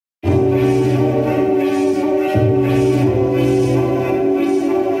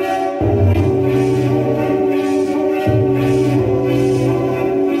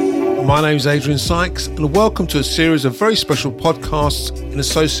My name is Adrian Sykes and welcome to a series of very special podcasts in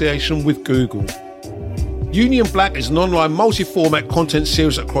association with Google. Union Black is an online multi-format content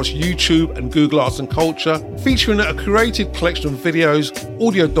series across YouTube and Google Arts and Culture, featuring a curated collection of videos,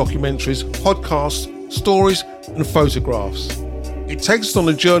 audio documentaries, podcasts, stories and photographs. It takes us on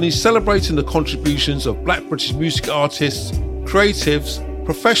a journey celebrating the contributions of Black British music artists, creatives,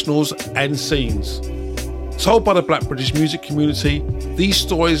 professionals and scenes. Told by the Black British music community, these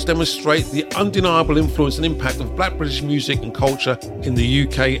stories demonstrate the undeniable influence and impact of Black British music and culture in the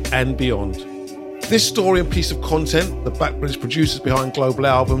UK and beyond. This story and piece of content, the Black British producers behind global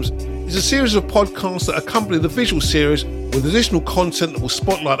albums, is a series of podcasts that accompany the visual series with additional content that will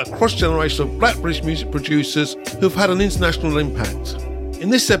spotlight a cross-generation of Black British music producers who have had an international impact. In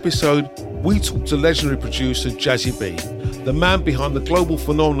this episode, we talk to legendary producer Jazzie B, the man behind the global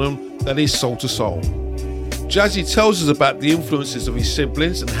phenomenon that is Soul to Soul. Jazzie tells us about the influences of his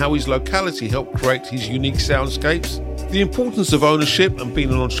siblings and how his locality helped create his unique soundscapes, the importance of ownership and being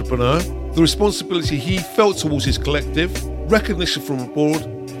an entrepreneur, the responsibility he felt towards his collective, recognition from abroad,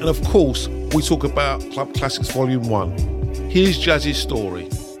 and of course, we talk about Club Classics Volume 1. Here's Jazzie's story.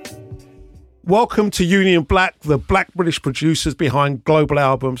 Welcome to Union Black, the Black British producers behind global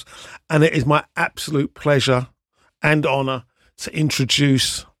albums, and it is my absolute pleasure and honour to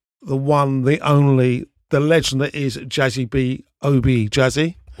introduce the one, the only, the legend that is Jazzie B. OBE.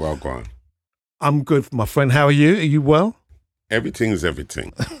 Jazzie? Well gone. I'm good, my friend. How are you? Are you well? Everything is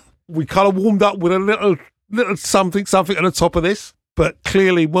everything. We kind of warmed up with a little something at the top of this. But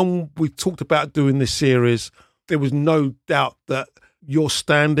clearly, when we talked about doing this series, there was no doubt that your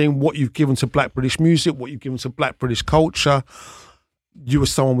standing, what you've given to Black British music, what you've given to Black British culture, you were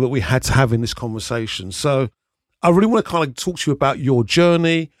someone that we had to have in this conversation. So I really want to kind of talk to you about your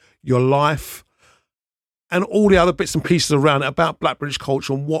journey, your life, and all the other bits and pieces around it about Black British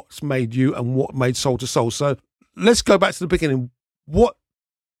culture and what's made you and what made Soul to Soul. So let's go back to the beginning. What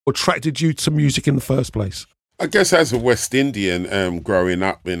attracted you to music in the first place? I guess as a West Indian, growing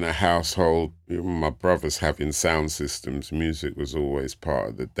up in a household, my brothers having sound systems, music was always part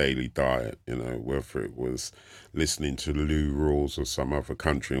of the daily diet, whether it was listening to Lou Rawls or some other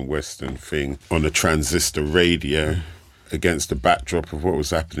country and Western thing on a transistor radio against the backdrop of what was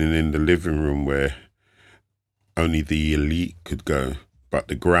happening in the living room where only the elite could go. But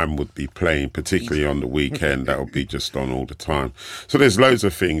the Gram would be playing, particularly on the weekend. That would be just on all the time. So there's loads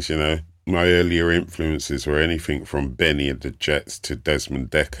of things, My earlier influences were anything from Benny and the Jets to Desmond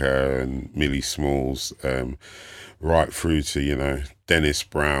Dekker and Millie Smalls, right through to, Dennis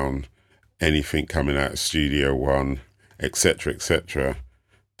Brown, anything coming out of Studio One, etc.,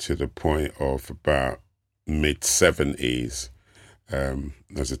 to the point of about mid-70s,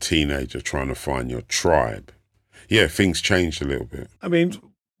 as a teenager trying to find your tribe. Yeah, things changed a little bit. I mean,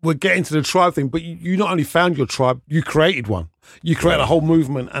 we're getting to the tribe thing, but you not only found your tribe, you created one. You created a whole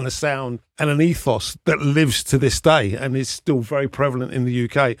movement and a sound and an ethos that lives to this day and is still very prevalent in the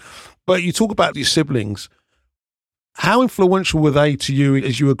UK. But you talk about your siblings. How influential were they to you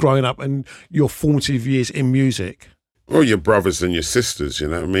as you were growing up and your formative years in music? Well, your brothers and your sisters, you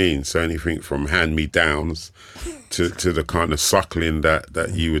know what I mean? So anything from hand-me-downs to the kind of suckling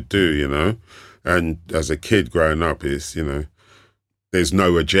that you would do, And as a kid growing up, there's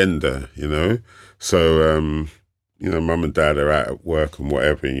no agenda, So, mum and dad are out at work and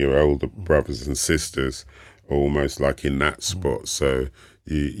whatever, and your older brothers and sisters are almost like in that spot. So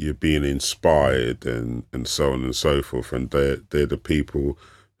you're being inspired and so on and so forth. And they're the people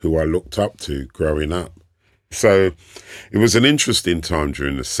who I looked up to growing up. So it was an interesting time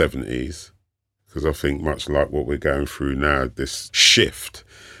during the 70s, because I think much like what we're going through now, this shift,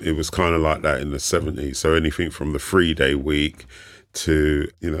 it was kind of like that in the 70s. So anything from the 3-day week to,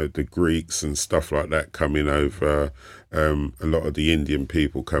 the Greeks and stuff like that coming over, a lot of the Indian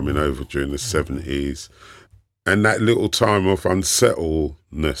people coming over during the 70s. And that little time of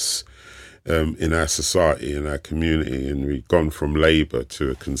unsettledness in our society, in our community, and we've gone from Labour to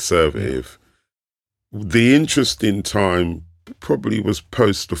a Conservative. The interesting time probably was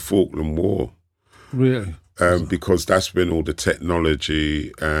post the Falkland War. Really? Because that's when all the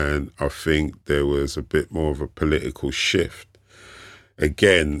technology, and I think there was a bit more of a political shift.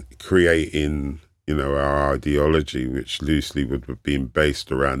 Again, creating, our ideology, which loosely would have been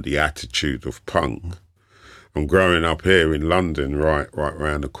based around the attitude of punk. I'm growing up here in London, right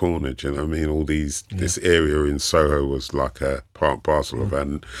around the corner, do you know what I mean? All these, this area in Soho was like a part and parcel of our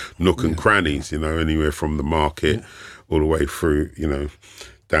nook and crannies, anywhere from the market all the way through,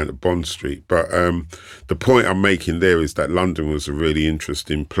 down to Bond Street. But the point I'm making there is that London was a really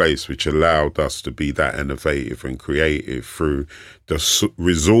interesting place, which allowed us to be that innovative and creative through the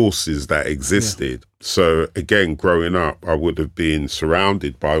resources that existed. So again, growing up, I would have been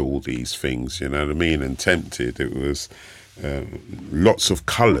surrounded by all these things, you know what I mean, and tempted. It was lots of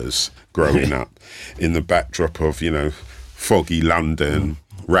colours growing up in the backdrop of, you know, foggy London,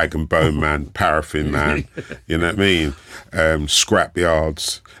 rag and bone man, paraffin man, you know what I mean?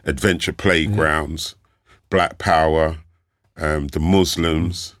 Scrapyards, adventure playgrounds, Black Power, the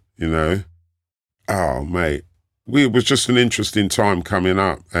Muslims, you know. Oh, mate. It was just an interesting time coming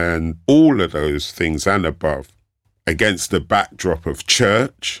up, and all of those things and above against the backdrop of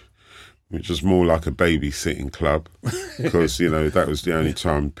church, which was more like a babysitting club because, you know, that was the only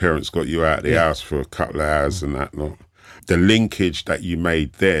time parents got you out of the house for a couple of hours and that lot. The linkage that you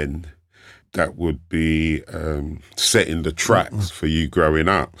made then, that would be setting the tracks for you growing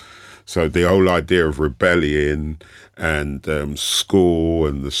up. So the whole idea of rebellion and school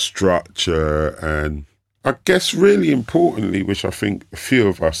and the structure, and I guess really importantly, which I think a few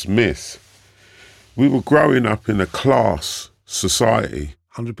of us miss, we were growing up in a class society.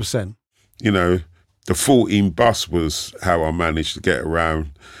 100%. You know, the 14 bus was how I managed to get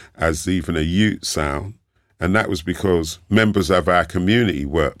around as even a youth sound. And that was because members of our community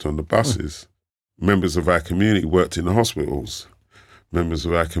worked on the buses. Members of our community worked in the hospitals. Members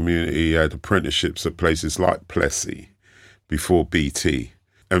of our community had apprenticeships at places like Plessy before BT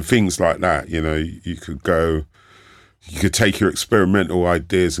and things like that. You know, you could take your experimental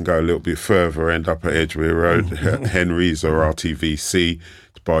ideas and go a little bit further, end up at Edgware Road, Henry's or RTVC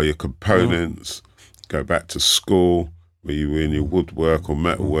to buy your components, go back to school, where you were in your woodwork or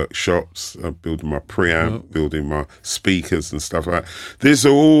metalwork shops, building my preamp, building my speakers and stuff like that. These are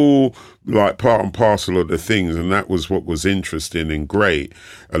all like part and parcel of the things, and that was what was interesting and great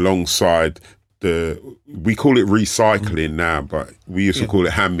alongside we call it recycling now, but we used to call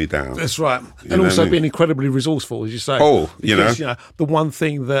it hand-me-down. That's right. And also being incredibly resourceful, as you say. Because, you know, the one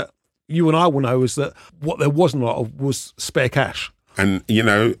thing that you and I will know is that what there wasn't a lot of was spare cash. And, you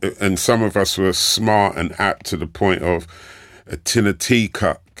know, and some of us were smart and apt to the point of a tin of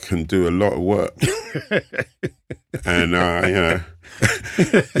teacup can do a lot of work. And, you know,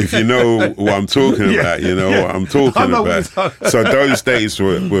 if you know what I'm talking about, you know what I'm talking about. So those days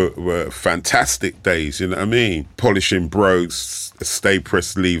were fantastic days, you know what I mean? Polishing brogues, stay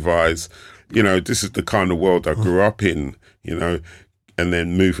pressed Levi's. You know, this is the kind of world I grew up in, you know. And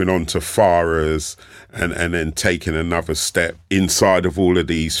then moving on to Farah's and then taking another step inside of all of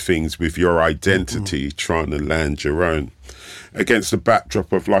these things with your identity, trying to land your own. Against the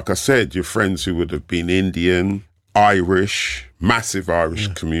backdrop of, like I said, your friends who would have been Indian, Irish, massive Irish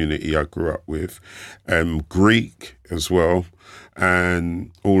community I grew up with, Greek as well,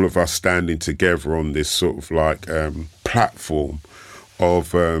 and all of us standing together on this sort of like platform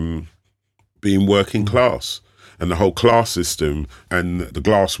of being working class. And the whole class system and the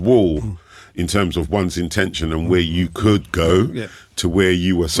glass wall in terms of one's intention and where you could go to where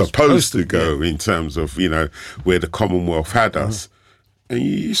you were supposed to go in terms of, you know, where the Commonwealth had us. And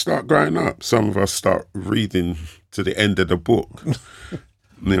you start growing up. Some of us start reading to the end of the book.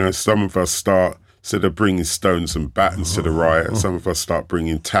 You know, some of us start, instead of bringing stones and batons to the riot, some of us start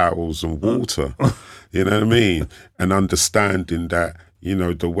bringing towels and water. You know what I mean? And understanding that, you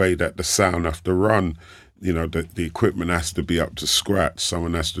know, the way that the sound have to run, you know, the equipment has to be up to scratch.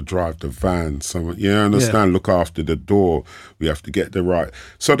 Someone has to drive the van. Someone, you understand, look after the door. We have to get the right.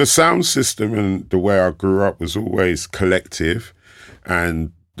 So the sound system and the way I grew up was always collective,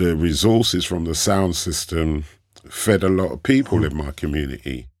 and the resources from the sound system fed a lot of people in my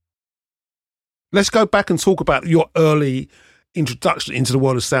community. Let's go back and talk about your early introduction into the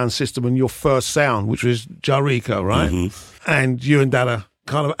world of sound system and your first sound, which was Jarika, right? And you and Dad are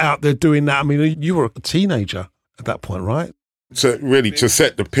kind of out there doing that. I mean, you were a teenager at that point, right? So really, to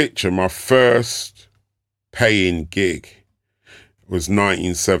set the picture, my first paying gig was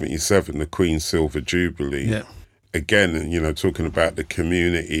 1977, the Queen's Silver Jubilee. Yeah. Again, you know, talking about the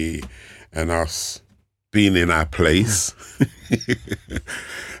community and us being in our place.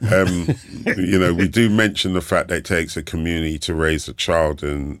 You know, we do mention the fact that it takes a community to raise a child,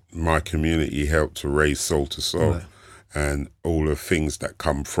 and my community helped to raise Soul to Soul. Right. And all the things that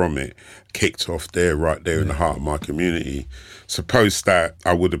come from it kicked off there, right there in the heart of my community. Suppose that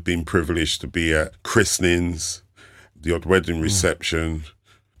I would have been privileged to be at christenings, the odd wedding reception,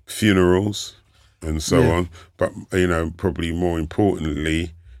 funerals, and so on. But, you know, probably more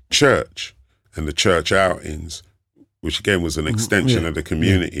importantly, church and the church outings, which again was an extension of the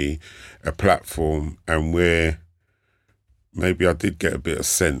community, a platform, and where maybe I did get a bit of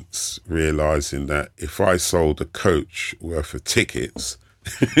sense realising that if I sold a coach worth of tickets,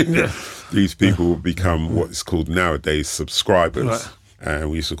 these people would become what is called nowadays subscribers. Right.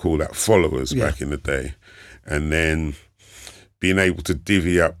 And we used to call that followers back in the day. And then being able to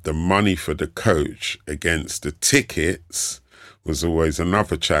divvy up the money for the coach against the tickets was always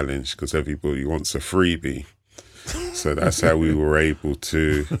another challenge because everybody wants a freebie. So that's how we were able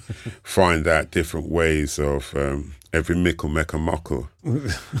to find out different ways of every mickle make a muckle.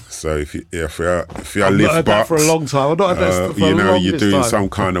 So if you I've live not heard that for a long time. I've not heard that for you know, you're doing time. some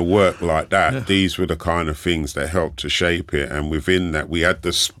kind of work like that. These were the kind of things that helped to shape it. And within that, we had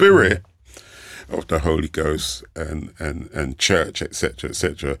the spirit of the Holy Ghost and church,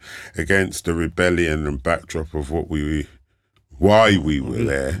 etc., against the rebellion and backdrop of why we were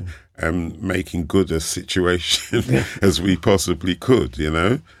there, and making good a situation as we possibly could, you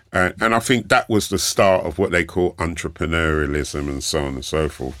know. And I think that was the start of what they call entrepreneurialism and so on and so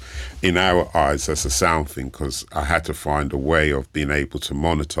forth. In our eyes, that's a sound thing because I had to find a way of being able to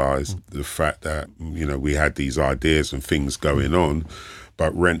monetize the fact that, you know, we had these ideas and things going on,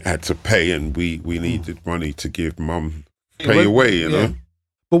 but rent had to pay and we needed money to give mum pay away, you know.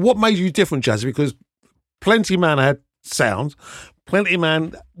 But what made you different, Jazzie? Because Plenty Man had sound, Plenty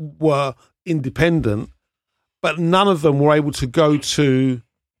Man were independent, but none of them were able to go to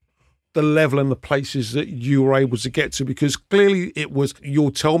the level and the places that you were able to get to, because clearly it was, you'll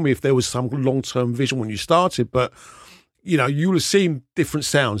tell me if there was some long-term vision when you started, but you know, you would have seen different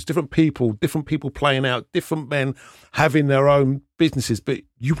sounds, different people playing out, different men having their own businesses, but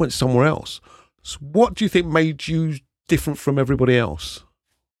you went somewhere else. So what do you think made you different from everybody else?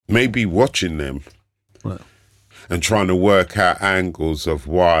 Maybe watching them and trying to work out angles of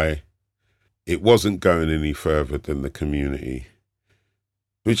why it wasn't going any further than the community.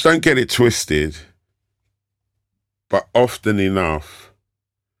 Which, don't get it twisted, but often enough,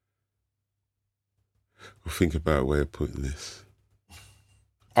 I'll think about a way of putting this.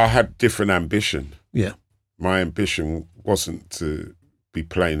 I had different ambition. Yeah. My ambition wasn't to be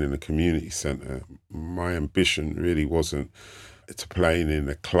playing in a community centre. My ambition really wasn't to playing in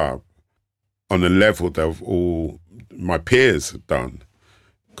a club on a level that all my peers had done.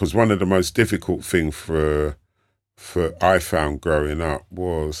 Because one of the most difficult things for I found growing up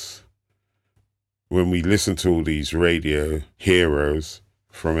was when we listened to all these radio heroes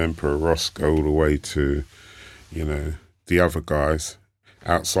from Emperor Roscoe all the way to, you know, the other guys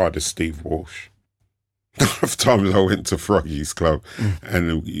outside of Steve Walsh. Of times I went to Froggy's Club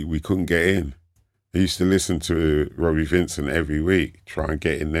and we couldn't get in. I used to listen to Robbie Vincent every week, try and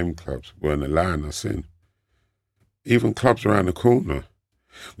get in them clubs, weren't allowing us in. Even clubs around the corner.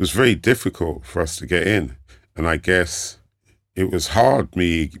 It was very difficult for us to get in. And I guess it was hard,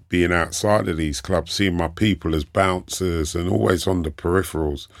 me being outside of these clubs, seeing my people as bouncers and always on the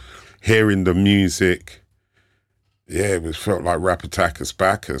peripherals, hearing the music. Yeah, it felt like Rapatacus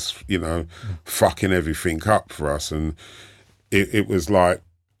Bacchus, you know, fucking everything up for us. And it was like,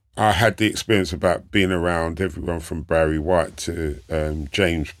 I had the experience about being around everyone from Barry White to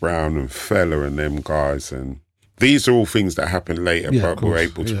James Brown and Fella and them guys. And these are all things that happened later, but were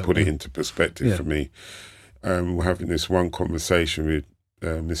able to put it into perspective for me. We're having this one conversation with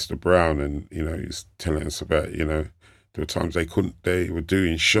Mr. Brown, and you know, he's telling us about, you know, there were times they were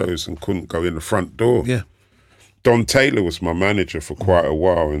doing shows and couldn't go in the front door. Yeah. Don Taylor was my manager for quite a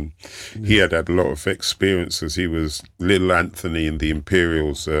while, and he had a lot of experiences. He was Little Anthony in the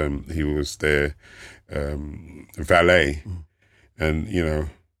Imperials. He was their valet, and you know,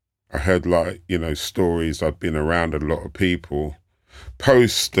 I heard like, you know, stories. I'd been around a lot of people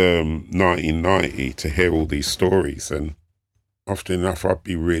post 1990 to hear all these stories, and often enough I'd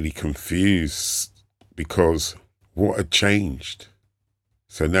be really confused because what had changed.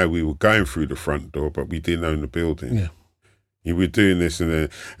 So now we were going through the front door, but we didn't own the building. Yeah. You were doing this and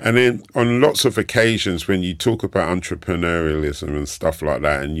then on lots of occasions when you talk about entrepreneurialism and stuff like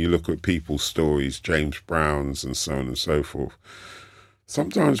that, and you look at people's stories, James Brown's and so on and so forth,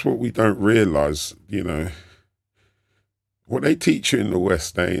 sometimes what we don't realise, you know, what they teach you in the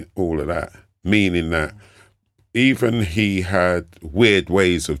West ain't all of that. Meaning that even he had weird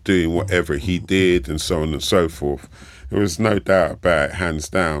ways of doing whatever he did and so on and so forth. There was no doubt about it, hands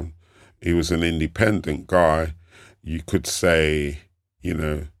down. He was an independent guy. You could say, you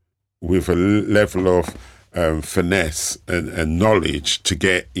know, with a level of finesse and knowledge to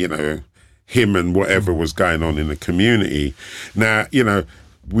get, you know, him and whatever was going on in the community. Now, you know,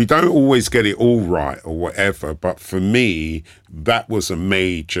 we don't always get it all right or whatever, but for me, that was a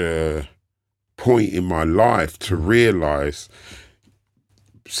major point in my life to realise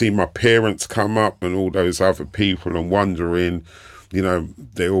see my parents come up and all those other people and wondering,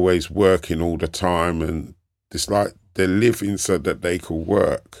 they're always working all the time, and it's like they're living so that they could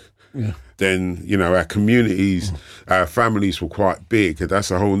work. Yeah. Then, our communities, our families were quite big.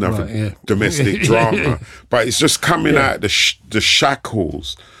 That's a whole nother domestic drama. But it's just coming out the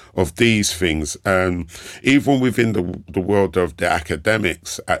shackles of these things. And even within the world of the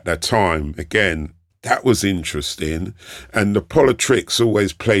academics at that time, again, that was interesting. And the politics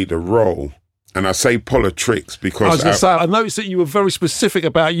always played a role. And I say politics because I was going to say, I noticed that you were very specific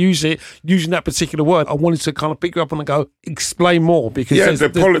about using that particular word. I wanted to kind of pick you up and go, explain more. Because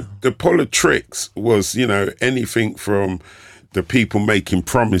the politics was, anything from the people making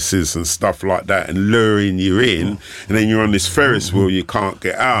promises and stuff like that and luring you in, and then you're on this Ferris wheel you can't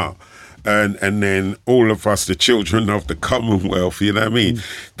get out. And then all of us, the children of the Commonwealth, you know what I mean?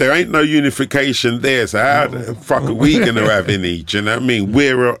 There ain't no unification there, so how the fuck are we going to have any? Do you know what I mean?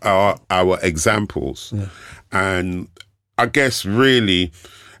 We're our examples. Yeah. And I guess really,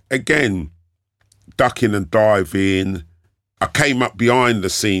 again, ducking and diving, I came up behind the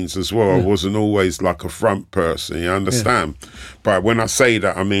scenes as well. I wasn't always like a front person, you understand? Yeah. But when I say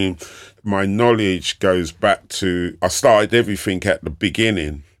that, I mean, my knowledge goes back to, I started everything at the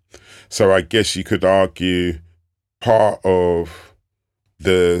beginning. So I guess you could argue part of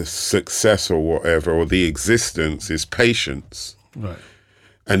the success or whatever, or the existence, is patience. Right.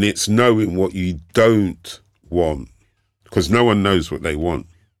 And it's knowing what you don't want, because no one knows what they want.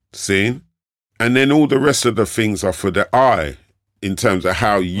 Seeing? And then all the rest of the things are for the eye, in terms of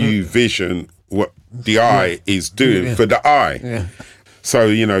how you vision what the eye is doing for the eye. Yeah. So,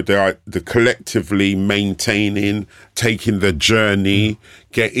 the collectively maintaining, taking the journey,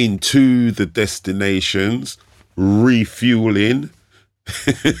 getting to the destinations, refueling,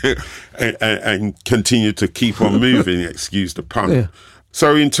 and continue to keep on moving, excuse the pun. Yeah.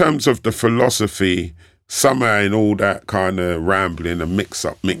 So in terms of the philosophy, somehow in all that kind of rambling and mix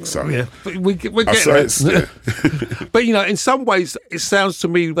up. Yeah, but we're getting it. But, in some ways, it sounds to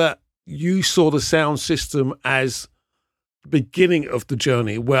me that you saw the sound system as beginning of the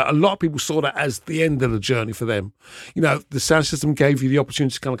journey, where a lot of people saw that as the end of the journey for them. The sound system gave you the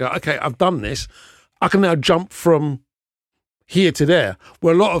opportunity to kind of go, okay, I've done this. I can now jump from here to there,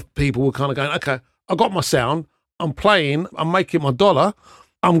 where a lot of people were kind of going, okay, I got my sound, I'm playing, I'm making my dollar,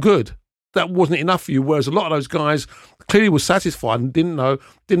 I'm good. That wasn't enough for you, whereas a lot of those guys clearly were satisfied and didn't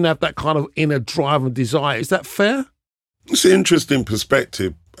have that kind of inner drive and desire. Is that fair? It's an interesting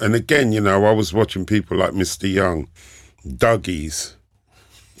perspective. And again, I was watching people like Mr. Young, Dougie's,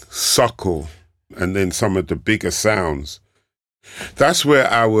 Suckle, and then some of the bigger sounds. That's where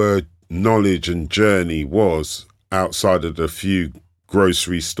our knowledge and journey was, outside of the few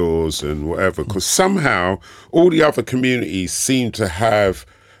grocery stores and whatever, because somehow all the other communities seem to have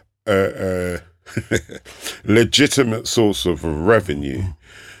a legitimate source of revenue,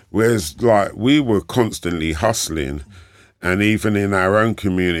 whereas like we were constantly hustling. And even in our own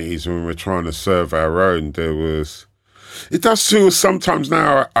communities, when we're trying to serve our own, it does feel sometimes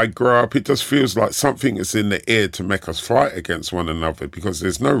now I grow up, it just feels like something is in the air to make us fight against one another, because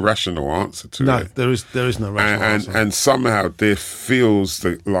there's no rational answer to it. No, there is no rational answer. And somehow there feels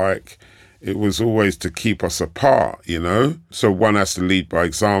like it was always to keep us apart, So one has to lead by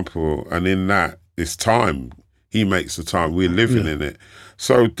example. And in that, it's time. He makes the time. We're living in it.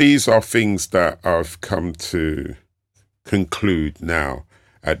 So these are things that I've come to conclude now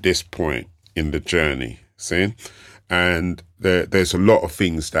at this point in the journey, see? And there's a lot of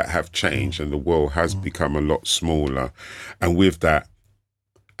things that have changed, and the world has become a lot smaller, and with that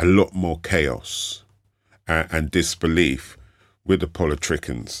a lot more chaos and disbelief with the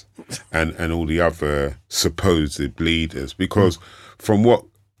politicians and all the other supposed leaders, because from what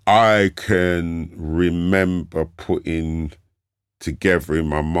I can remember putting together in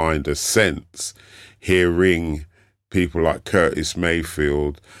my mind a sense, hearing people like Curtis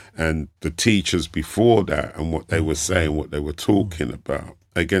Mayfield and the teachers before that and what they were saying, what they were talking about,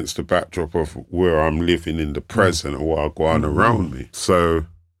 against the backdrop of where I'm living in the present and what I go on around me. So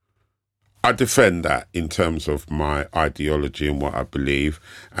I defend that in terms of my ideology and what I believe.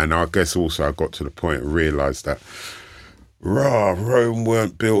 And I guess also I got to the point and realised that Rome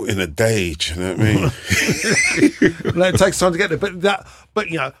weren't built in a day, do you know what I mean? It takes time to get there. But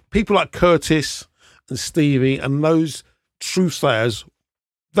people like Curtis and Stevie and those truth-sayers,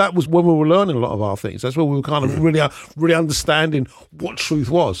 that was when we were learning a lot of our things. That's when we were kind of really understanding what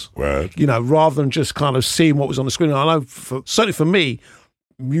truth was. Right. Rather than just kind of seeing what was on the screen. I know, certainly for me,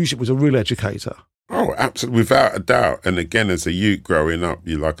 music was a real educator. Oh, absolutely, without a doubt. And again, as a youth growing up,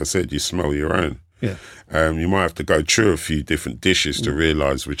 like I said, you smell your own. Yeah. You might have to go through a few different dishes to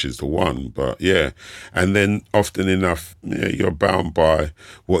realise which is the one, but yeah. And then often enough, you're bound by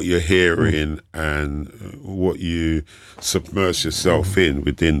what you're hearing and what you submerge yourself in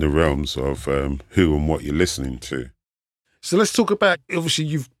within the realms of who and what you're listening to. So let's talk about,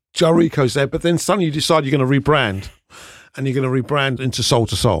 obviously Joe Rico's there, but then suddenly you decide you're going to rebrand, and you're going to rebrand into Soul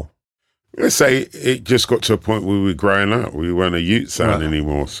to Soul. Let's say it just got to a point where we were growing up. We weren't a youth sound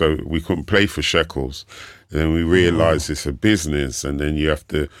anymore, so we couldn't play for shekels. And then we realised it's a business, and then you have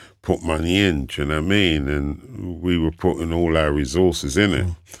to put money in, do you know what I mean? And we were putting all our resources in it.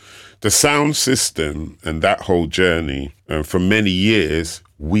 The sound system and that whole journey, for many years,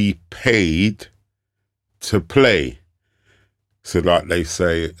 we paid to play. So like they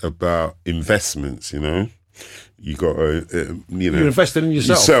say about investments, you got to, You're investing in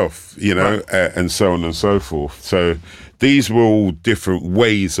yourself. And so on and so forth. So these were all different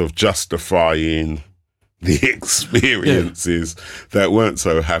ways of justifying the experiences that weren't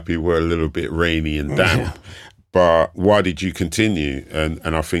so happy, were a little bit rainy and damp. Yeah. But why did you continue? And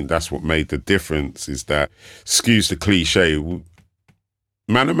I think that's what made the difference, is that, excuse the cliche,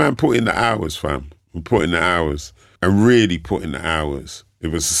 man put in the hours, fam. We put in the hours and really put in the hours. It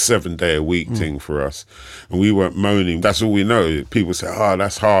was a 7-day-a-week thing for us. And we weren't moaning. That's all we know. People say,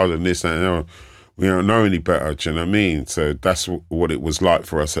 that's hard and this and that. We don't know any better, do you know what I mean? So that's what it was like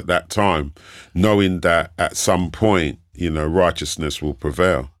for us at that time, knowing that at some point, righteousness will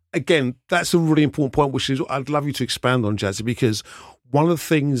prevail. Again, that's a really important point, which is I'd love you to expand on, Jazzie, because one of the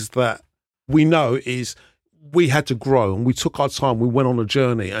things that we know is we had to grow, and we took our time. We went on a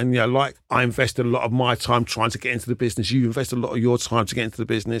journey, and like I invested a lot of my time trying to get into the business. You invested a lot of your time to get into the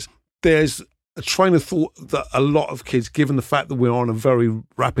business. There's a train of thought that a lot of kids, given the fact that we're on a very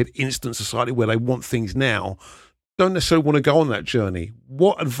rapid instant society where they want things now, don't necessarily want to go on that journey.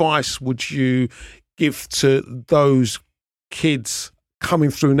 What advice would you give to those kids coming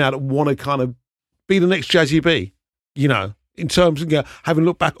through now that want to kind of be the next Jazzie B? In terms of having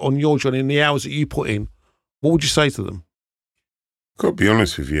looked back on your journey and the hours that you put in, what would you say to them? Got to be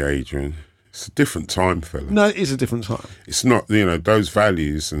honest with you, Adrian. It's a different time, fella. No, it is a different time. It's not, those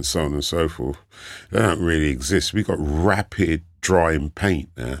values and so on and so forth, they don't really exist. We got rapid drying paint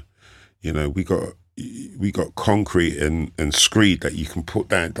now. We got concrete and screed that you can put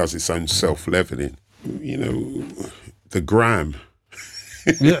down. It does its own self-leveling. The gram.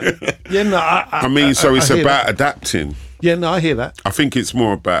 So it's about adapting. Yeah, no, I hear that. I think it's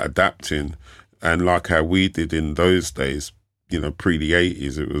more about adapting. And like how we did in those days, pre the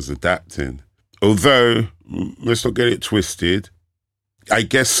 80s, it was adapting. Although, let's not get it twisted, I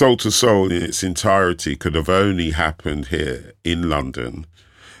guess Soul to Soul in its entirety could have only happened here in London.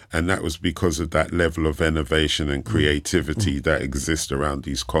 And that was because of that level of innovation and creativity that exists around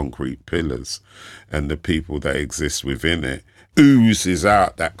these concrete pillars, and the people that exist within it oozes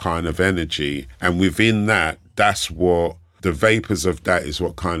out that kind of energy. And within that, that's what the vapors of that is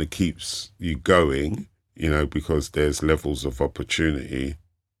what kind of keeps you going, because there's levels of opportunity.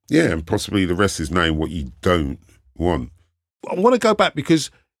 Yeah, and possibly the rest is knowing what you don't want. I want to go back because,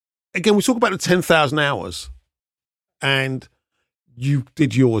 again, we talk about the 10,000 hours, and you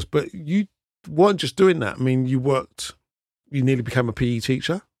did yours, but you weren't just doing that. I mean, you nearly became a PE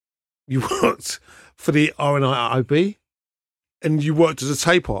teacher. You worked for the RNIIB, and you worked as a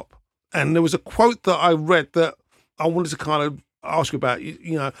tape op. And there was a quote that I read that I wanted to kind of ask you about.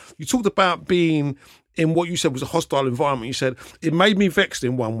 You talked about being in what you said was a hostile environment. You said, it made me vexed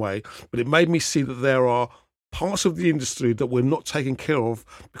in one way, but it made me see that there are parts of the industry that we're not taking care of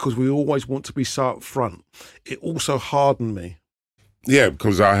because we always want to be so up front. It also hardened me. Yeah,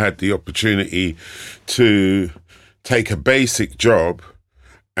 because I had the opportunity to take a basic job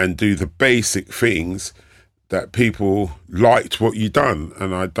and do the basic things that people liked what you done.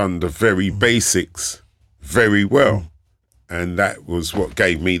 And I'd done the very basics very well. And that was what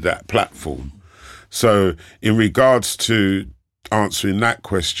gave me that platform. So in regards to answering that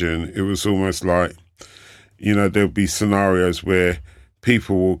question, it was almost like, there'll be scenarios where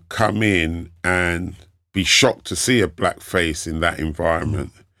people will come in and be shocked to see a black face in that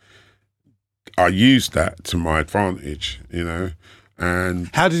environment. I used that to my advantage, and...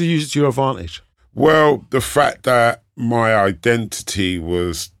 How did you use it to your advantage? Well, the fact that my identity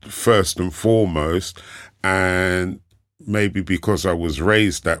was first and foremost, and maybe because I was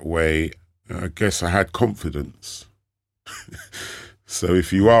raised that way, I guess I had confidence. So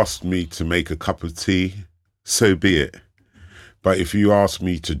if you asked me to make a cup of tea, so be it. But if you asked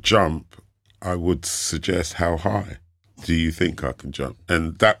me to jump, I would suggest, how high do you think I can jump?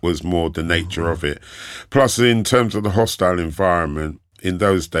 And that was more the nature of it. Plus, in terms of the hostile environment, in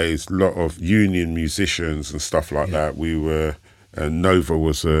those days, a lot of union musicians and stuff like that. We were, Nova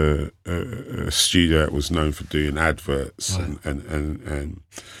was a studio that was known for doing adverts and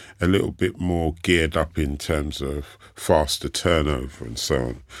a little bit more geared up in terms of faster turnover and so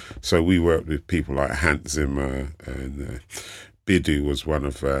on. So we worked with people like Hans Zimmer and Bidu was one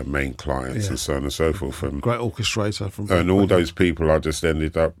of our main clients and so on and so forth. And great orchestrator. And all those people I just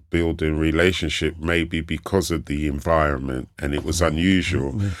ended up building relationship maybe because of the environment, and it was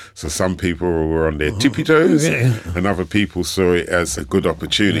unusual. So some people were on their tippy toes and other people saw it as a good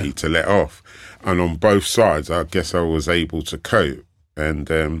opportunity to let off. And on both sides, I guess I was able to cope.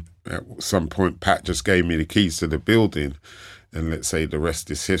 And at some point, Pat just gave me the keys to the building. And let's say the rest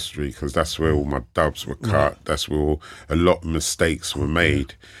is history, because that's where all my dubs were cut. That's where a lot of mistakes were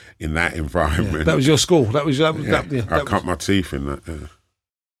made in that environment. Yeah. That was your school. That was I cut my teeth in that. Yeah.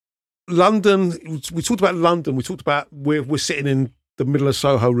 London. We talked about London. We talked about we're sitting in the middle of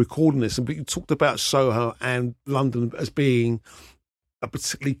Soho recording this, but you talked about Soho and London as being a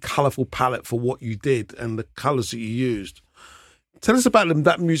particularly colourful palette for what you did and the colours that you used. Tell us about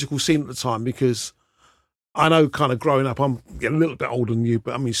that musical scene at the time, because I know kind of growing up, I'm a little bit older than you,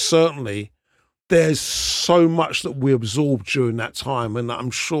 but I mean, certainly there's so much that we absorbed during that time, and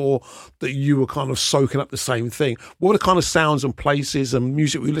I'm sure that you were kind of soaking up the same thing. What were the kind of sounds and places and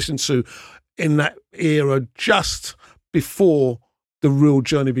music we listened to in that era just before the real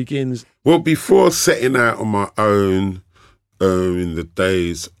journey begins? Well, before setting out on my own in the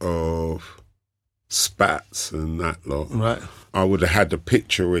days of Spats and that lot, right, I would have had the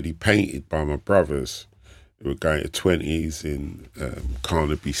picture already painted by my brothers. We were going to 20s in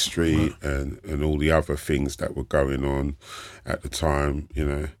Carnaby Street and all the other things that were going on at the time. You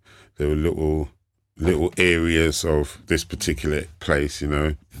know, there were little areas of this particular place, you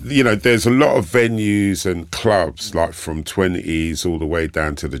know. You know, there's a lot of venues and clubs, like from 20s all the way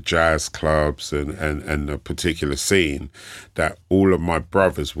down to the jazz clubs and a particular scene that all of my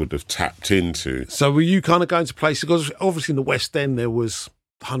brothers would have tapped into. So were you kind of going to places, because obviously in the West End there was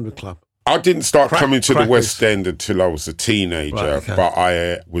 100 Club. I didn't start coming to the West End until I was a teenager, but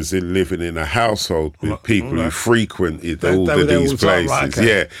I was living in a household with people who frequented all of these places.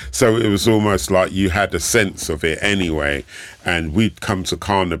 Yeah, so it was almost like you had a sense of it anyway. And we'd come to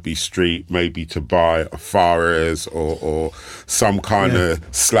Carnaby Street maybe to buy a Fares or some kind of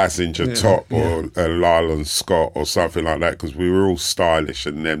Slazenger top or a Lylan Scott or something like that, because we were all stylish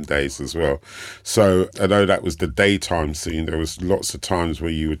in them days as well. So although that was the daytime scene, there was lots of times where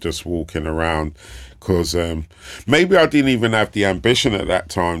you were just walking around, because maybe I didn't even have the ambition at that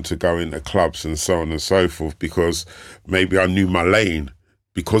time to go into clubs and so on and so forth, because maybe I knew my lane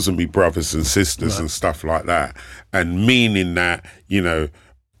because of me brothers and sisters and stuff like that. And meaning that, you know,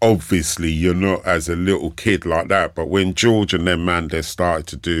 obviously you're not as a little kid like that, but when George and them man, they started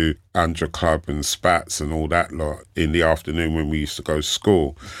to do 100 Club and Spats and all that lot in the afternoon when we used to go to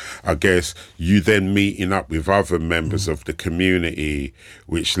school, I guess you then meeting up with other members of the community,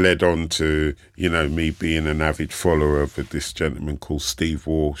 which led on to, you know, me being an avid follower of this gentleman called Steve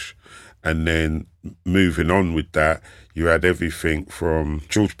Walsh. And then moving on with that, you had everything from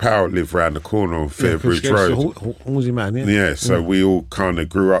George Power lived round the corner on Fairbridge Road. Horsey man, so we all kind of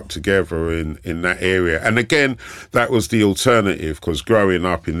grew up together in that area. And again, that was the alternative, because growing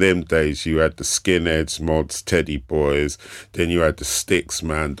up in them days, you had the Skinheads, Mods, Teddy Boys, then you had the Sticks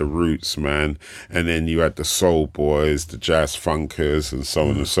man, the Roots man, and then you had the Soul Boys, the Jazz Funkers, and so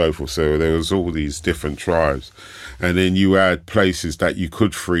on and so forth. So there was all these different tribes. And then you had places that you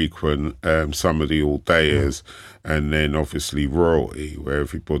could frequent, some of the all-dayers, and then obviously royalty, where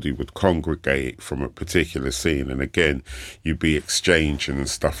everybody would congregate from a particular scene. And again, you'd be exchanging and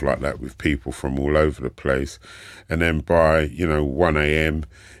stuff like that with people from all over the place. And then by, 1 a.m.,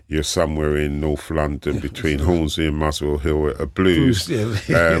 you're somewhere in North London between Hornsey and Muswell Hill at a Blues.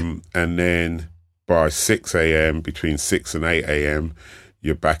 And then by 6 a.m., between 6 and 8 a.m.,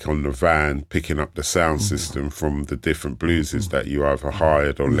 you're back on the van picking up the sound system from the different blueses that you either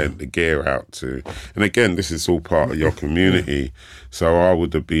hired or lent the gear out to. And again, this is all part of your community. So I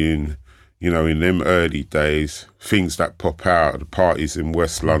would have been, in them early days, things that pop out, the parties in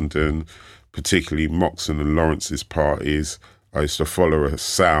West London, particularly Moxon and Lawrence's parties. I used to follow a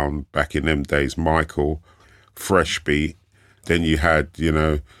sound back in them days, Michael, Fresh Beat. Then you had,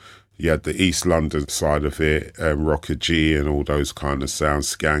 you had the East London side of it, Rocker G and all those kind of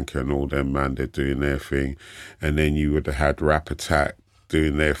sounds, Skanker and all them, man, they're doing their thing. And then you would have had Rap Attack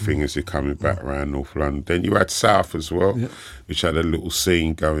doing their thing as you're coming back around North London. Then you had South as well, which had a little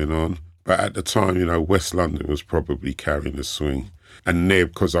scene going on. But at the time, West London was probably carrying the swing. And there,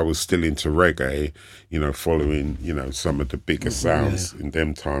 because I was still into reggae, following, some of the bigger sounds in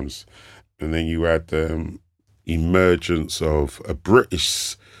them times. And then you had the emergence of a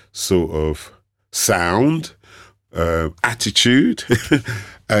British sort of sound, attitude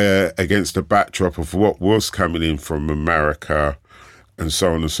against the backdrop of what was coming in from America and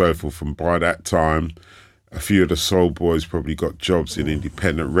so on and so forth. And by that time, a few of the soul boys probably got jobs in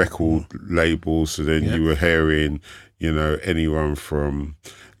independent record labels. So then you were hearing, anyone from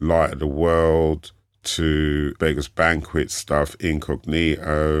Light of the World to Beggars Banquet stuff,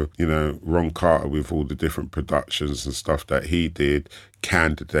 Incognito, Ron Carter with all the different productions and stuff that he did,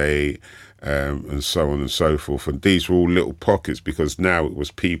 Candidate, and so on and so forth. And these were all little pockets, because now it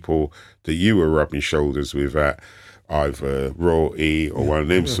was people that you were rubbing shoulders with at either Royalty or one of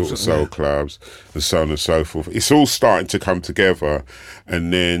them sort of soul clubs, and so on and so forth. It's all starting to come together,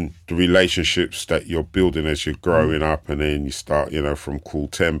 and then the relationships that you're building as you're growing up, and then you start, from Cool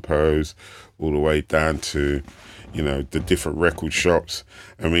Tempos all the way down to, the different record shops.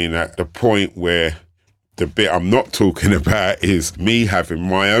 I mean, at the point where the bit I'm not talking about is me having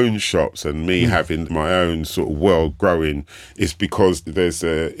my own shops and me having my own sort of world growing, is because there's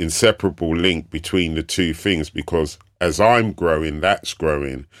an inseparable link between the two things, because as I'm growing, that's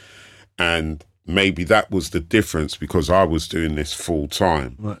growing. And maybe that was the difference, because I was doing this full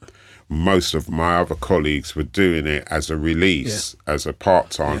time. Right. Most of my other colleagues were doing it as a release, as a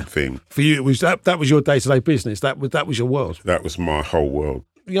part-time thing. For you, it was that was your day-to-day business. That was your world. That was my whole world.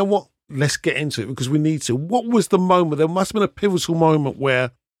 You know what? Let's get into it, because we need to. What was the moment? There must have been a pivotal moment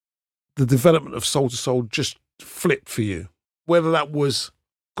where the development of Soul to Soul just flipped for you. Whether that was,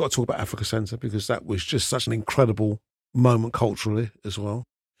 got to talk about Africa Centre, because that was just such an incredible moment culturally as well.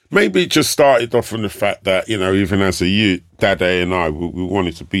 Maybe it just started off from the fact that, even as a youth, Dade and I, we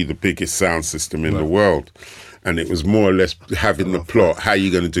wanted to be the biggest sound system in the world. And it was more or less having the plot. How are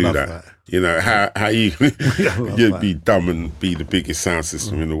you going to do that? How you you'd be dumb and be the biggest sound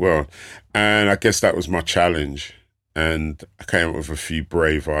system in the world. And I guess that was my challenge. And I came up with a few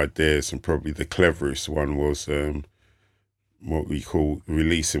brave ideas, and probably the cleverest one was what we call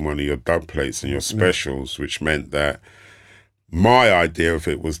releasing one of your dub plates and your specials, which meant that my idea of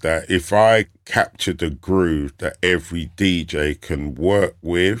it was that if I captured a groove that every DJ can work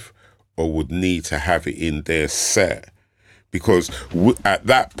with or would need to have it in their set, because at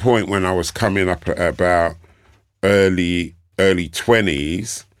that point when I was coming up at about early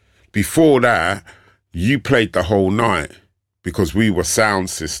 20s, before that, you played the whole night, because we were sound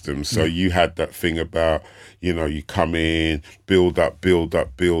systems. So you had that thing about, you come in, build up,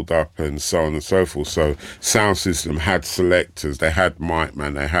 and so on and so forth. So sound system had selectors, they had mic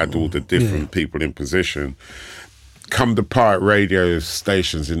man, they had all the different people in position. Come the pirate radio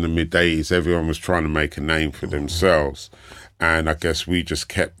stations in the mid-80s, everyone was trying to make a name for themselves. And I guess we just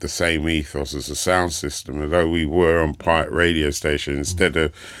kept the same ethos as a sound system. Although we were on pirate radio station, instead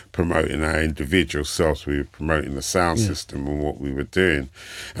of promoting our individual selves, we were promoting the sound system and what we were doing.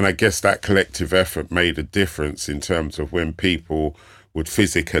 And I guess that collective effort made a difference in terms of when people would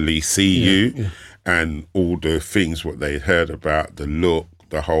physically see you and all the things what they heard about, the look,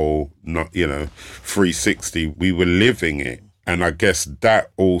 the whole, 360, we were living it. And I guess that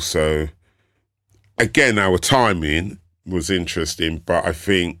also, again, our timing was interesting, but I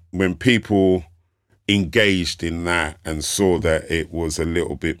think when people engaged in that and saw that it was a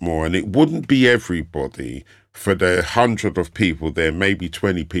little bit more, and it wouldn't be everybody, for the 100 of people there, maybe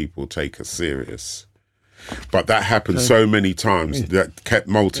 20 people take us serious. But that happened so many times that kept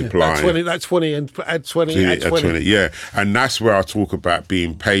multiplying. That's 20 and add 20, add 20. Yeah, and that's where I talk about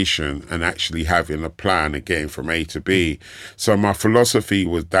being patient and actually having a plan and getting from A to B. So my philosophy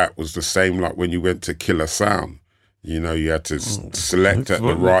was the same like when you went to Killer Sound. You had to select at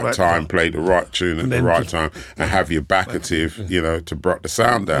the right time, play the right tune at the right time, and have your backative, to brought the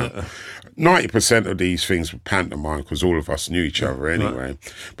sound out. 90% of these things were pantomime, because all of us knew each other anyway.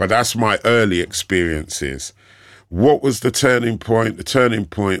 Right. But that's my early experiences. What was the turning point? The turning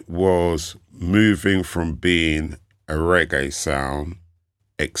point was moving from being a reggae sound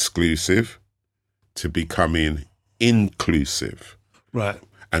exclusive to becoming inclusive. Right.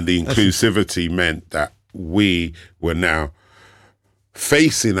 And the inclusivity meant that we were now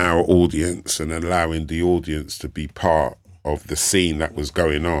facing our audience and allowing the audience to be part of the scene that was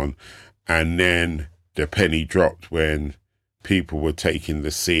going on. And then the penny dropped when people were taking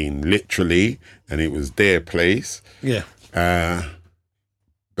the scene literally and it was their place. Yeah.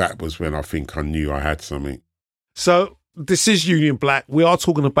 That was when I think I knew I had something. So this is Union Black. We are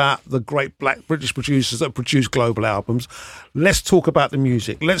talking about the great black British producers that produce global albums. Let's talk about the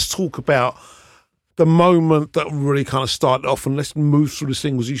music. Let's talk about the moment that really kind of started off, and let's move through the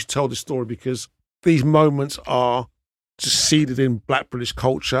singles. You should tell this story because these moments are just seeded in Black British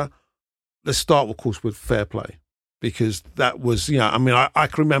culture. Let's start, of course, with Fair Play, because that was, I mean, I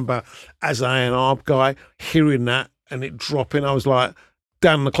can remember as an A&R guy hearing that and it dropping. I was like,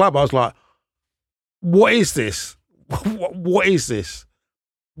 down in the club, I was like, what is this? What is this?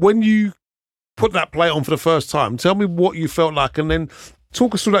 When you put that play on for the first time, tell me what you felt like, and then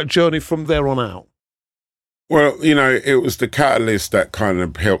talk us through that journey from there on out. Well, it was the catalyst that kind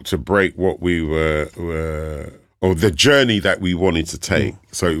of helped to break what we were or the journey that we wanted to take.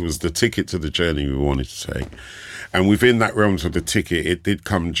 So it was the ticket to the journey we wanted to take. And within that realms of the ticket, it did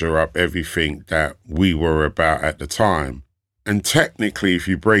conjure up everything that we were about at the time. And technically, if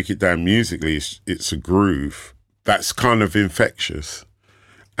you break it down musically, it's a groove that's kind of infectious.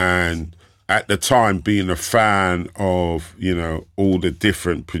 And at the time, being a fan of, all the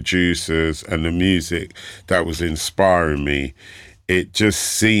different producers and the music that was inspiring me, it just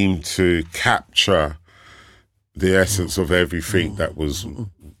seemed to capture the essence of everything that was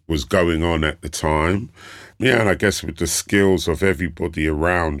going on at the time. Yeah, and I guess with the skills of everybody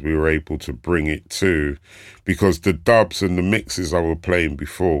around, we were able to bring it to, because the dubs and the mixes I was playing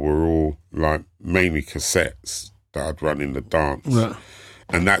before were all like mainly cassettes that I'd run in the dance. Right.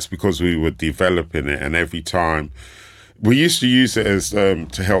 And that's because we were developing it, and every time we used to use it as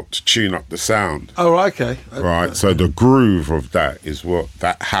to help to tune up the sound. Oh, okay. Right. So the groove of that is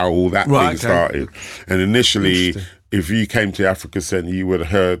how all that thing started. And initially, if you came to Africa Centre, you would have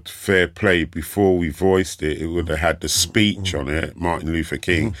heard Fair Play before we voiced it. It would have had the speech on it, Martin Luther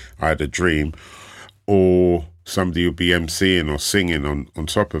King, I Had a Dream, or somebody would be emceeing or singing on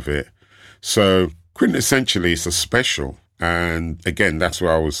top of it. So quintessentially, it's a special. And again, that's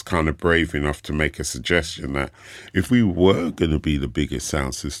where I was kind of brave enough to make a suggestion that if we were going to be the biggest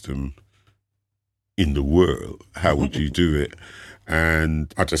sound system in the world, how would you do it?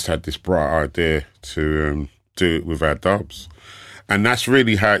 And I just had this bright idea to do it with our dubs. And that's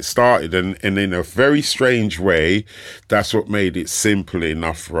really how it started. And in a very strange way, that's what made it simple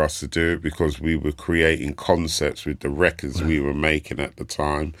enough for us to do it, because we were creating concepts with the records we were making at the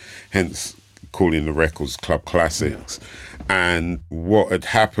time, hence calling the records Club Classics. And what had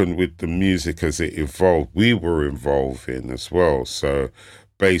happened with the music as it evolved, we were involved in as well. So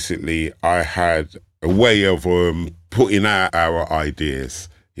basically, I had a way of putting out our ideas.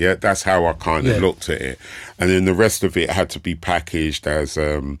 Yeah, that's how I kind of looked at it. And then the rest of it had to be packaged as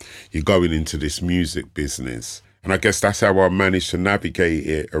you're going into this music business. And I guess that's how I managed to navigate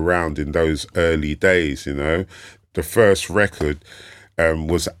it around in those early days, The first record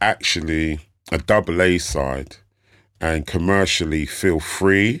was actually a double A side, and commercially Feel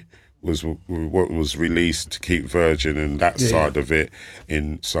Free was what was released to keep Virgin and that side of it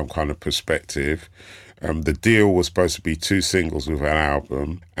in some kind of perspective. The deal was supposed to be 2 singles with an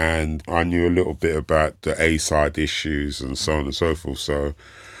album, and I knew a little bit about the A-side issues and so on and so forth. So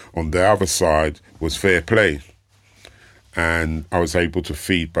on the other side was Fair Play. And I was able to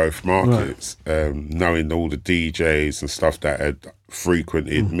feed both markets, knowing all the DJs and stuff that had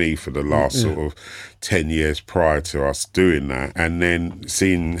frequented me for the last sort of 10 years prior to us doing that, and then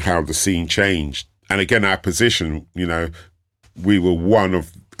seeing how the scene changed. And again, our position, we were one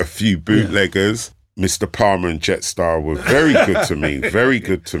of a few bootleggers. Mr. Palmer and Jetstar were very good to me, very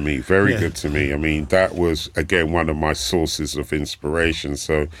good to me, very good to me. I mean, that was, again, one of my sources of inspiration.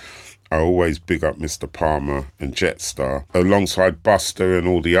 So I always big up Mr. Palmer and Jetstar. Alongside Buster and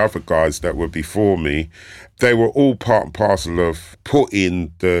all the other guys that were before me, they were all part and parcel of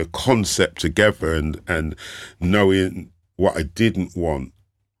putting the concept together and knowing what I didn't want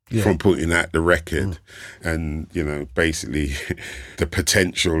from putting out the record and, basically the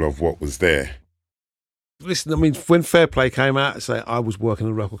potential of what was there. Listen, I mean, when Fair Play came out, I was working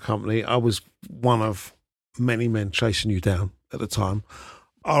in a record company. I was one of many men chasing you down at the time.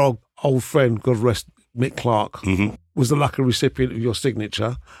 Our old friend, God rest, Mick Clark, was the lucky recipient of your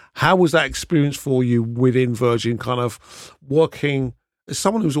signature. How was that experience for you within Virgin, kind of working as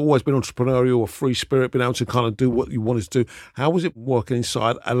someone who's always been entrepreneurial, a free spirit, been able to kind of do what you wanted to do? How was it working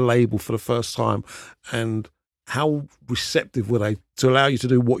inside a label for the first time? And how receptive were they to allow you to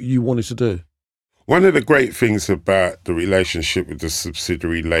do what you wanted to do? One of the great things about the relationship with the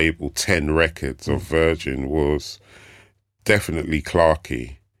subsidiary label 10 Records of Virgin was definitely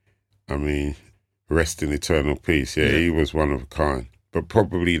Clarky. I mean, rest in eternal peace. Yeah, he was one of a kind. But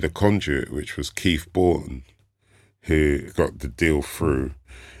probably the conduit, which was Keith Borton, who got the deal through.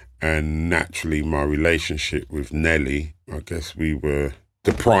 And naturally, my relationship with Nelly, I guess we were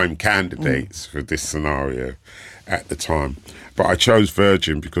the prime candidates for this scenario at the time. But I chose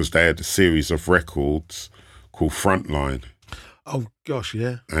Virgin because they had a series of records called Frontline. Oh, gosh,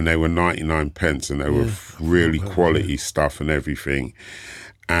 yeah. And they were 99 pence and they were really quality stuff and everything.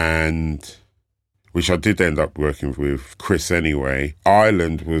 And which I did end up working with Chris anyway.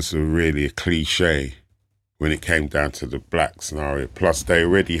 Ireland was really a cliche when it came down to the black scenario. Plus, they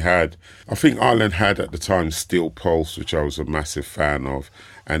already had, I think Ireland had at the time Steel Pulse, which I was a massive fan of,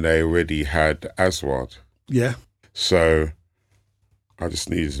 and they already had Aswad. Yeah. So I just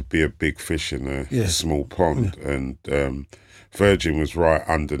needed to be a big fish in a small pond. Yeah. And Virgin was right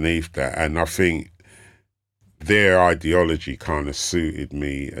underneath that. And I think their ideology kind of suited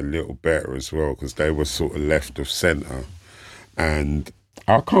me a little better as well, because they were sort of left of centre. And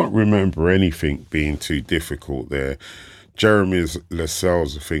I can't remember anything being too difficult there. Jeremy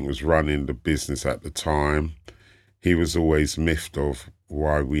Lascelles, I think, was running the business at the time. He was always miffed of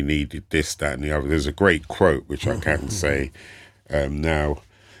why we needed this, that and the other. There's a great quote, which I can say now.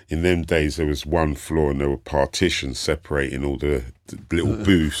 In them days, there was one floor and there were partitions separating all the little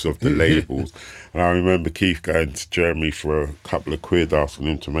booths of the labels. And I remember Keith going to Jeremy for a couple of quid, asking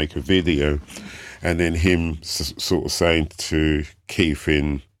him to make a video. And then him sort of saying to Keith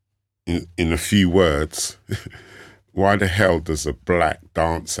in a few words, why the hell does a black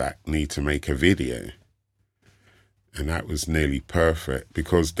dance act need to make a video? And that was nearly perfect,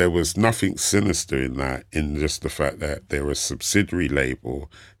 because there was nothing sinister in that, in just the fact that they're a subsidiary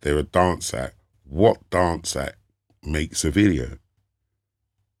label, they're a dance act. What dance act makes a video?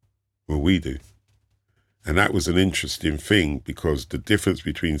 Well, we do. And that was an interesting thing, because the difference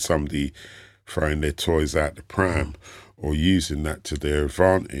between somebody throwing their toys out the pram or using that to their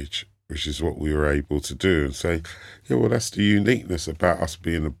advantage, which is what we were able to do, and say, yeah, well, that's the uniqueness about us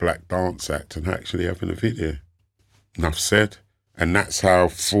being a black dance act and actually having a video. Enough said. And that's how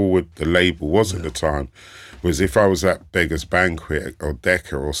forward the label was at the time. Was if I was at Beggar's Banquet or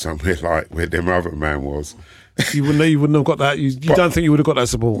Decca or somewhere like where them other man was, you wouldn't have got that. You don't think you would have got that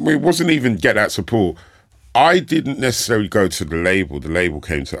support? It wasn't even get that support. I didn't necessarily go to the label. The label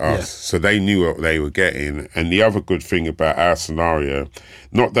came to us. So they knew what they were getting. And the other good thing about our scenario,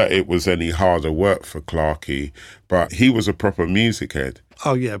 not that it was any harder work for Clarky, but he was a proper music head.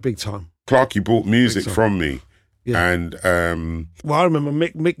 Oh, yeah, big time. Clarky bought music from me. Yeah. And well, I remember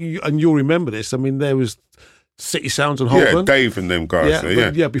Mick, and you'll remember this. I mean, there was City Sounds and Holborn. Yeah, Dave and them guys.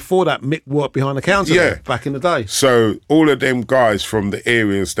 Yeah, before that, Mick worked behind the counter back in the day. So all of them guys from the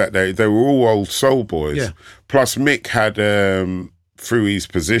areas that they were all old soul boys. Yeah. Plus Mick had, through his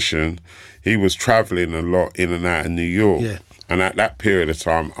position, he was travelling a lot in and out of New York. Yeah. And at that period of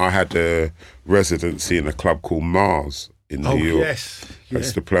time, I had a residency in a club called Mars in New York. Yes. I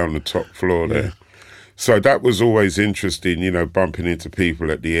used to play on the top floor there. So that was always interesting, you know, bumping into people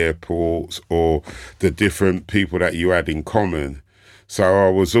at the airports or the different people that you had in common. So I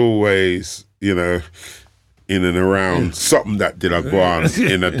was always, you know, in and around something that did I go on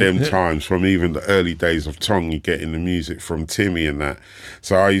in them times, from even the early days of Tongy, getting the music from Timmy and that.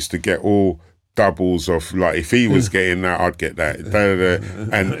 So I used to get all doubles of, like, if he was getting that, I'd get that.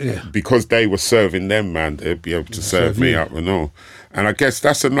 And because they were serving them, man, they'd be able to serve me up and all. And I guess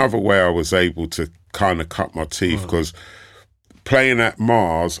that's another way I was able to kind of cut my teeth, because playing at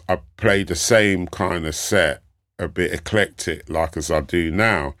Mars, I played the same kind of set, a bit eclectic, like as I do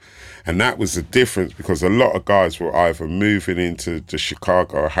now. And that was the difference, because a lot of guys were either moving into the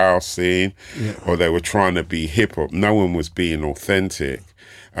Chicago house scene or they were trying to be hip-hop. No one was being authentic.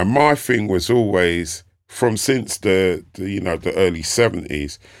 And my thing was always, since the early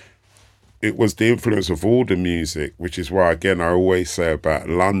 70s, it was the influence of all the music, which is why, again, I always say about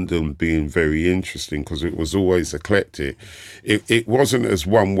London being very interesting, because it was always eclectic. It wasn't as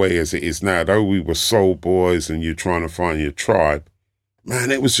one way as it is now. Though we were soul boys and you're trying to find your tribe,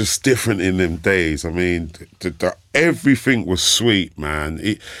 man, it was just different in them days. I mean, everything was sweet, man.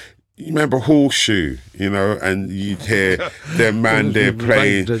 You remember Horseshoe, you know, and you'd hear their man there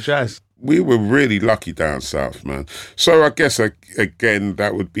playing the jazz. We were really lucky down south, man. So I guess, again,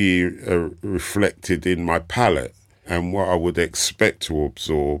 that would be reflected in my palate and what I would expect to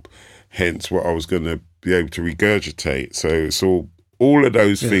absorb, hence what I was going to be able to regurgitate. So it's all of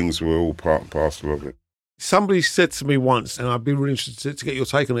those things were all part and parcel of it. Somebody said to me once, and I'd be really interested to get your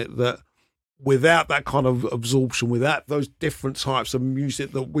take on it, that without that kind of absorption, without those different types of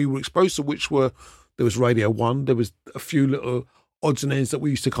music that we were exposed to, there was Radio 1, there was a few little odds and ends that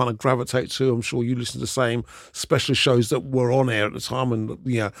we used to kind of gravitate to. I'm sure you listen to the same specialist shows that were on air at the time, and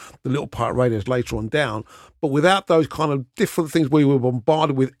the little pirate radios later on down. But without those kind of different things, we were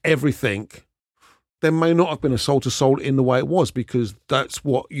bombarded with everything. there may not have been a Soul to Soul in the way it was, because that's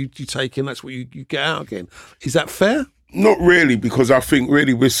what you take in, that's what you get out again. Is that fair? Not really, because I think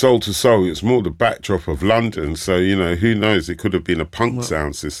really with Soul to Soul, it's more the backdrop of London. So, who knows? It could have been a punk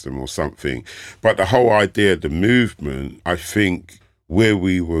sound system or something. But the whole idea of the movement, I think where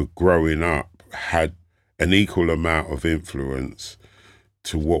we were growing up had an equal amount of influence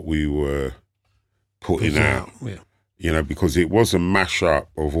to what we were putting out. Yeah. Because it was a mashup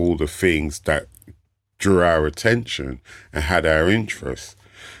of all the things that drew our attention and had our interest.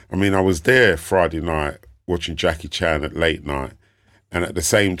 I mean, I was there Friday night watching Jackie Chan at late night, and at the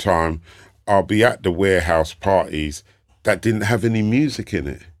same time I'll be at the warehouse parties that didn't have any music in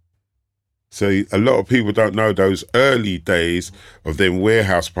it. So a lot of people don't know those early days of them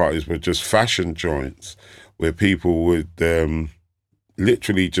warehouse parties were just fashion joints where people would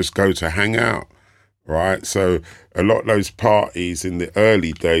literally just go to hang out, right? So a lot of those parties in the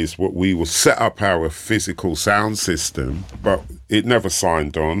early days, what we will set up our physical sound system, but it never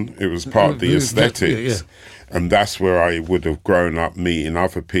signed on. It was part of the aesthetics. And that's where I would have grown up meeting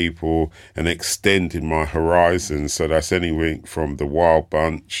other people and extending my horizons. So that's anything from the Wild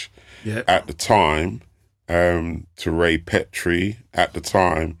Bunch at the time to Ray Petrie at the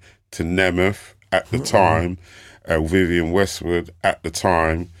time to Nemeth at the time, Vivian Westwood at the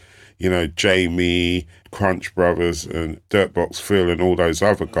time, Jamie, Crunch Brothers and Dirtbox Phil and all those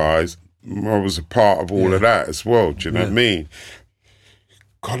other guys. I was a part of all of that as well. Do you know what I mean?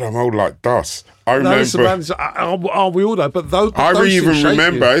 God, I'm old like dust. I remember. Are we all though? But those. I even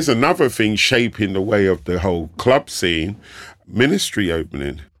remember. There's another thing shaping the way of the whole club scene. Ministry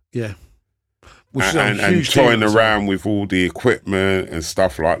opening. Yeah. And toying around with all the equipment and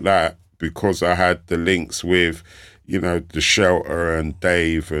stuff like that, because I had the links with, the Shelter and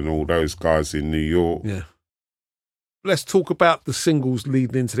Dave and all those guys in New York. Yeah. Let's talk about the singles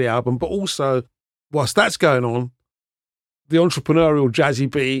leading into the album, but also, whilst that's going on, the entrepreneurial Jazzie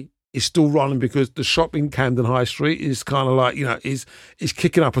B is still running, because the shop in Camden High Street is kind of like, is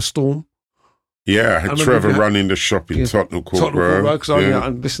kicking up a storm. Yeah, I had Trevor running the shop in Tottenham Court Road.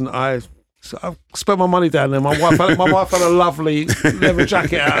 And listen, I spent my money down there. My wife had a lovely leather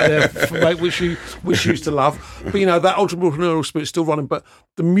jacket out of there, which she used to love. But that entrepreneurial spirit's still running. But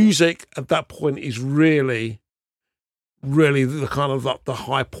the music at that point is really the kind of the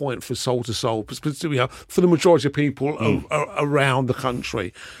high point for Soul to Soul, for the majority of people around the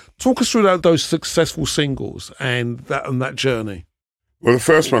country. Talk us through those successful singles and that journey. Well, the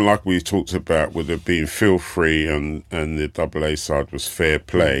first one, like we talked about, would have been Feel Free, and the double A side was Fair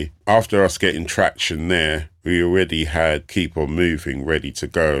Play. After us getting traction there, we already had Keep On Moving ready to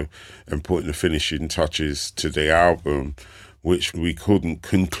go and putting the finishing touches to the album, which we couldn't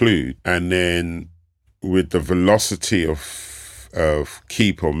conclude. And then with the velocity of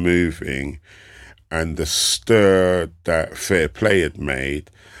Keep On Moving and the stir that Fair Play had made,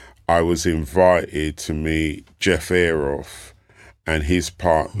 I was invited to meet Jeff Aeroff and his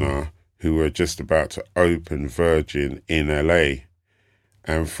partner, who were just about to open Virgin in LA.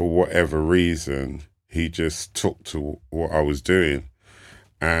 And for whatever reason, he just took to what I was doing.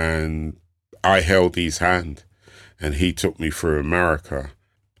 And I held his hand and he took me through America.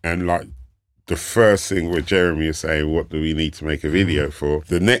 And like the first thing where Jeremy was saying, what do we need to make a video for?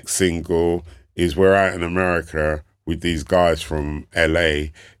 The next single is we're out in America with these guys from LA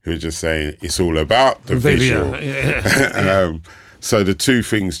who are just saying it's all about the visual. So the two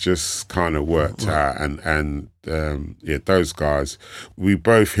things just kind of worked out, and those guys, we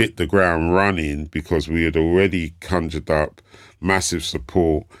both hit the ground running because we had already conjured up massive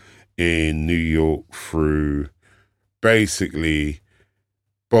support in New York through basically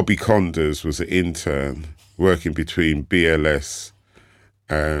Bobby Condors was an intern working between BLS,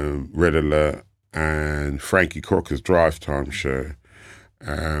 Red Alert, and Frankie Crocker's Drive Time show.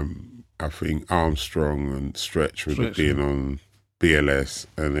 I think Armstrong and Stretch would have been on BLS,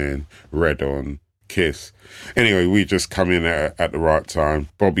 and then Red on Kiss. Anyway, we just come in at the right time.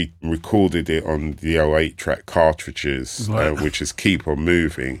 Bobby recorded it on the 08 track cartridges, which is Keep On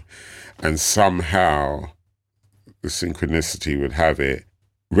Moving. And somehow, the synchronicity would have it,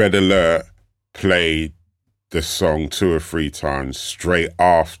 Red Alert played the song 2 or 3 times straight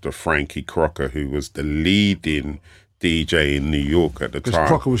after Frankie Crocker, who was the leading DJ in New York at the time. Because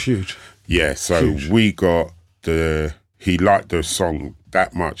Crocker was huge. Yeah, so we got he liked the song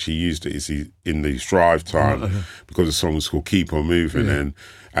that much, he used it in his drive time because the song was called Keep On Moving. And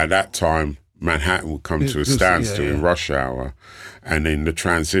at that time, Manhattan would come to a standstill in rush hour. And then the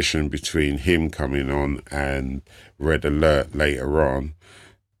transition between him coming on and Red Alert later on,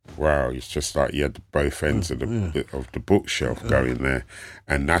 wow, it's just like you had both ends of the bookshelf going there,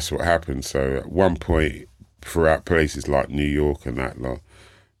 and that's what happened. So at one point, throughout places like New York and that lot,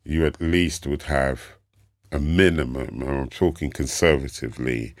 you at least would have a minimum, I'm talking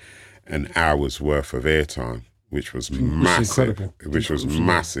conservatively, an hour's worth of airtime, which was massive. Which was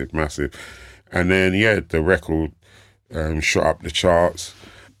massive. And then, the record shot up the charts,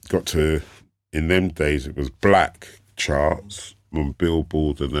 got to, in them days, it was black charts on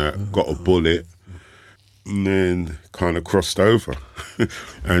Billboard and that, got a bullet, and then kind of crossed over.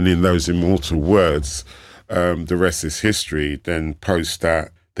 And in those immortal words, the rest is history. Then post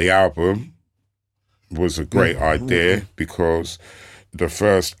that, the album was a great idea because the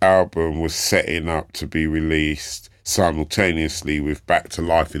first album was setting up to be released simultaneously with Back to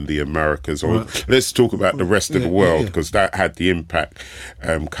Life in the Americas. Or let's talk about the rest of the world, because that had the impact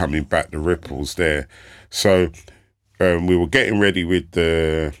coming back, the ripples there. So we were getting ready with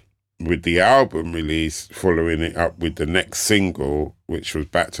the album release, following it up with the next single, which was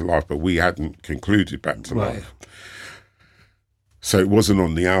Back to Life, but we hadn't concluded Back to Life. So it wasn't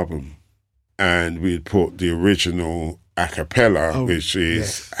on the album. And we had put the original a cappella, which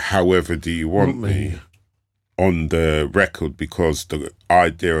is However Do You Want Me, on the record, because the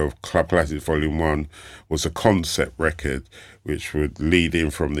idea of Club Classics Volume 1 was a concept record which would lead in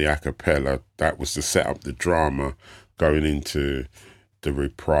from the a cappella. That was to set up the drama going into the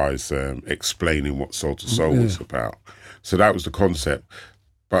reprise, explaining what Soul to Soul was about. So that was the concept.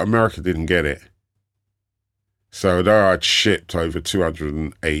 But America didn't get it. So though I'd shipped over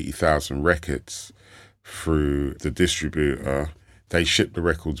 280,000 records through the distributor, they shipped the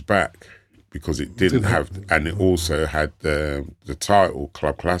records back because it didn't have, and it also had the title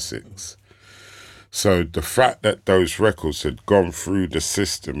Club Classics. So the fact that those records had gone through the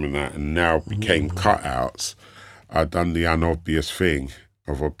system and that and now became cutouts, I'd done the unobvious thing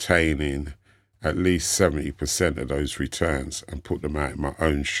of obtaining at least 70% of those returns and put them out in my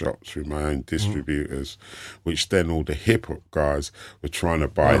own shops through my own distributors, which then all the hip-hop guys were trying to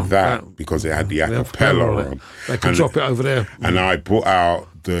buy that because it had the a cappella on. They could drop it over there. And I put out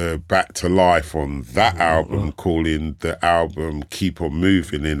the Back to Life on that album, calling the album Keep On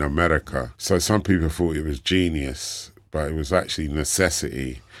Moving in America. So some people thought it was genius, but it was actually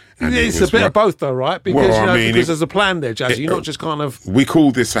necessity. And it's a bit of both, though, right? Because, because there's a plan there, Jazzie. You're not just kind of... We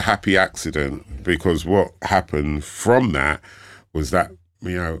call this a happy accident because what happened from that was that,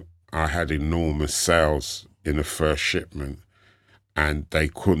 I had enormous sales in the first shipment, and they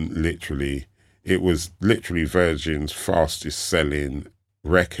couldn't literally... It was literally Virgin's fastest selling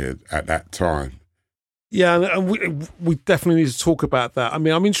record at that time. Yeah, and we definitely need to talk about that. I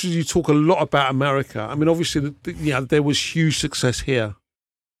mean, I'm interested you talk a lot about America. I mean, obviously, there was huge success here.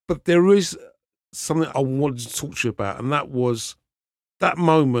 But there is something I wanted to talk to you about, and that was that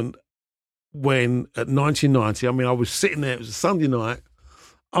moment when, at 1990, I was sitting there, it was a Sunday night,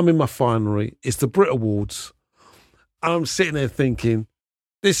 I'm in my finery, it's the Brit Awards, and I'm sitting there thinking,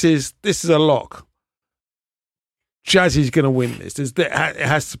 this is a lock. Jazzie's going to win this. It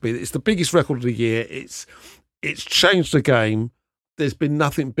has to be. It's the biggest record of the year. It's changed the game. There's been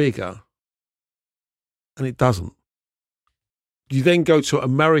nothing bigger, and it doesn't. You then go to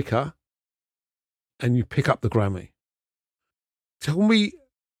America and you pick up the Grammy. Tell me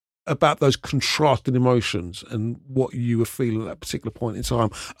about those contrasting emotions and what you were feeling at that particular point in time.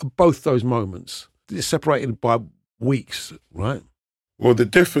 Both those moments, they're separated by weeks, right? Well, the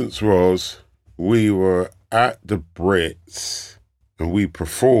difference was we were at the Brits and we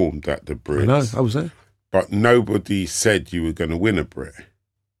performed at the Brits. I know, I was there. But nobody said you were going to win a Brit.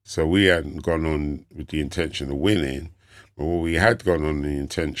 So we hadn't gone on with the intention of winning. What we had gone on the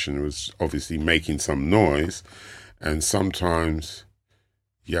intention was obviously making some noise, and sometimes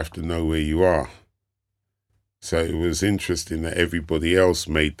you have to know where you are. So it was interesting that everybody else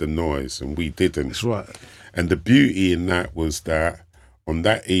made the noise and we didn't. That's right. And the beauty in that was that on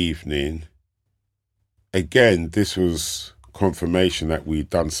that evening, again, this was confirmation that we'd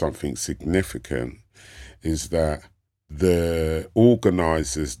done something significant, is that the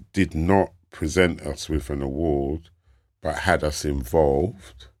organisers did not present us with an award, but had us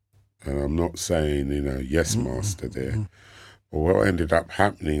involved. And I'm not saying, yes, master there. But what ended up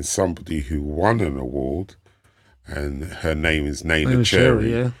happening, somebody who won an award, and her name is Naina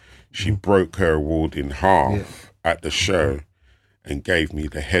Cherry, she broke her award in half at the show and gave me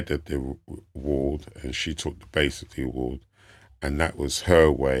the head of the award, and she took the base of the award. And that was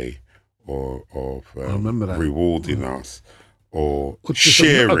her way of rewarding us. Or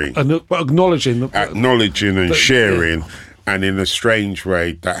sharing, acknowledging and sharing, and in a strange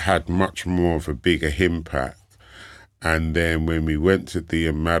way that had much more of a bigger impact. And then when we went to the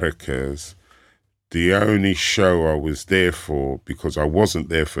Americas, the only show I was there for, because I wasn't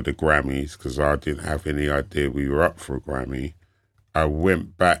there for the Grammys, because I didn't have any idea we were up for a Grammy, I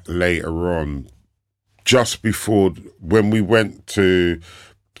went back later on, just before, when we went to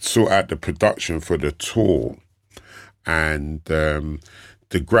sort out the production for the tour, and the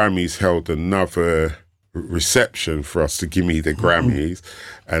Grammys held another reception for us to give me the Grammys.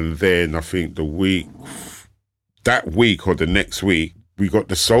 And then I think that week or the next week, we got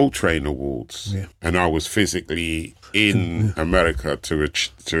the Soul Train Awards. Yeah. And I was physically in America to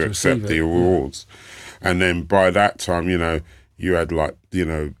accept the awards. And then by that time, you know, you had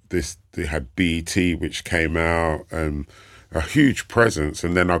they had BET, which came out, and a huge presence.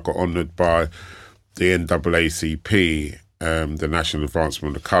 And then I got honoured by the NAACP, the National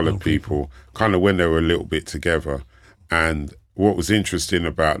Advancement of Coloured People, kind of when they were a little bit together. And what was interesting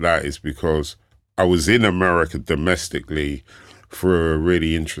about that is because I was in America domestically for a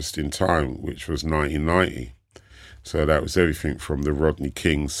really interesting time, which was 1990. So that was everything from the Rodney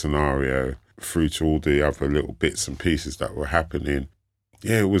King scenario through to all the other little bits and pieces that were happening.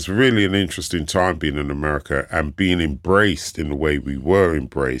 Yeah, it was really an interesting time being in America and being embraced in the way we were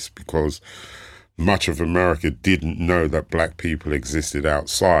embraced, because much of America didn't know that black people existed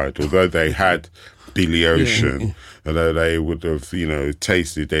outside, although they had Billy Ocean, although they would have, you know,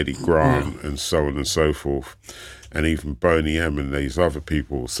 tasted Eddie Grant and so on and so forth, and even Boney M and these other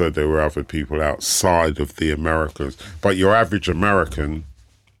people. So there were other people outside of the Americas. But your average American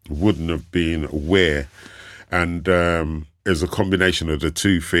wouldn't have been aware. And as a combination of the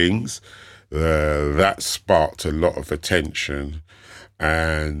two things, that sparked a lot of attention.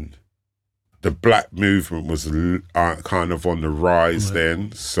 And the black movement was kind of on the rise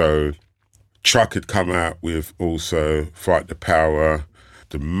then. So Chuck had come out with also Fight the Power,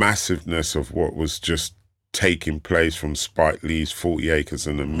 the massiveness of what was just taking place from Spike Lee's 40 Acres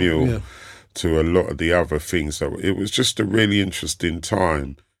and a Mule to a lot of the other things. So it was just a really interesting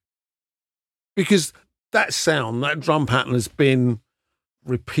time. Because that sound, that drum pattern has been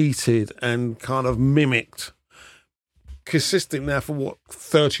repeated and kind of mimicked consistent now for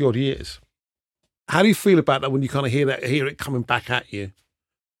 30 odd years. How do you feel about that when you kind of hear it coming back at you?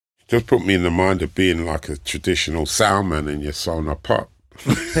 Just put me in the mind of being like a traditional soundman in your sauna pop.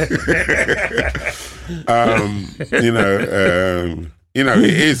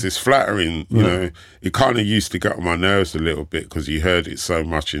 It's flattering. You know, it kind of used to get on my nerves a little bit because you heard it so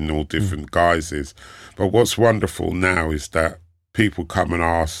much in all different guises. But what's wonderful now is that people come and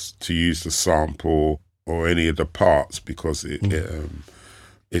ask to use the sample or any of the parts because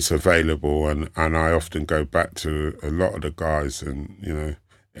it's available, and I often go back to a lot of the guys and, you know,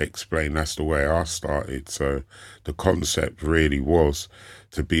 explain that's the way I started. So the concept really was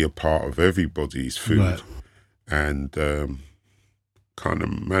to be a part of everybody's food, and kind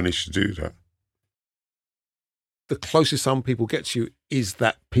of managed to do that. The closest some people get to you is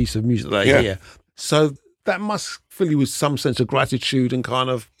that piece of music they hear. So that must fill you with some sense of gratitude and kind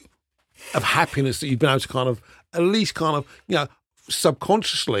of happiness that you've been able to kind of at least kind of, you know,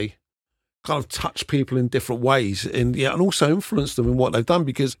 subconsciously kind of touch people in different ways and also influence them in what they've done,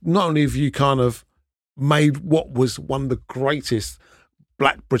 because not only have you kind of made what was one of the greatest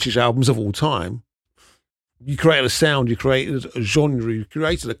Black British albums of all time, you created a sound, you created a genre, you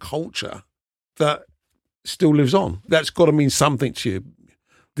created a culture that still lives on. That's got to mean something to you.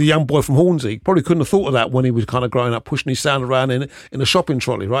 The young boy from Hornsey probably couldn't have thought of that when he was kind of growing up, pushing his sound around in a shopping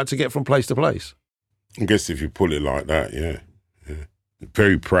trolley, right, to get from place to place. I guess if you put it like that, yeah.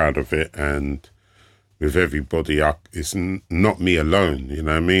 Very proud of it, and with everybody, it's not me alone, you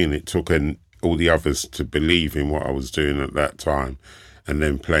know what I mean? It took all the others to believe in what I was doing at that time and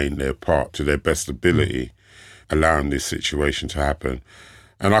then playing their part to their best ability, allowing this situation to happen.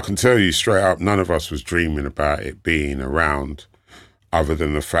 And I can tell you straight up, none of us was dreaming about it being around, other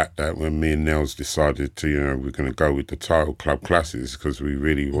than the fact that when me and Nels decided to, you know, we're going to go with the title Club Classics because we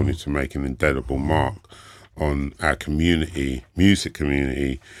really wanted to make an indelible mark on our community, music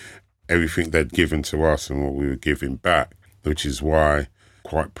community, everything they'd given to us and what we were giving back, which is why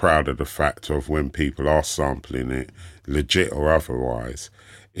quite proud of the fact of when people are sampling it, legit or otherwise,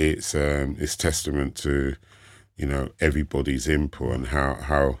 it's testament to, you know, everybody's input and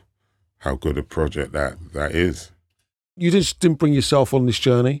how good a project that is. You just didn't bring yourself on this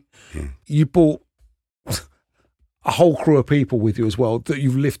journey. You brought a whole crew of people with you as well that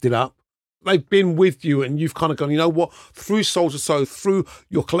you've lifted up. They've been with you and you've kind of gone, you know what, through Soul to Soul, through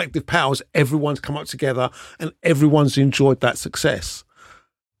your collective powers, everyone's come up together and everyone's enjoyed that success.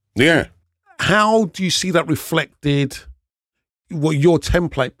 Yeah. How do you see that reflected your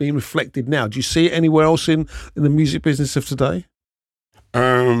template being reflected now? Do you see it anywhere else in the music business of today?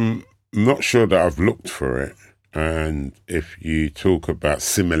 I'm not sure that I've looked for it. And if you talk about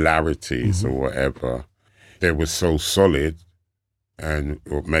similarities or whatever, they were so solid, and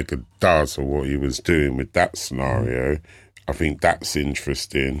what Mega does or what he was doing with that scenario, I think that's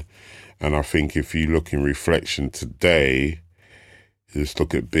interesting. And I think if you look in reflection today, just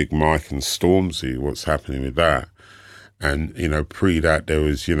look at Big Mike and Stormzy, what's happening with that. And, pre that, there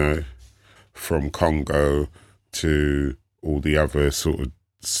was, from Congo to all the other sort of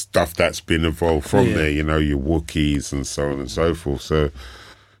stuff that's been evolved from there, your Wookiees and so on and so forth. So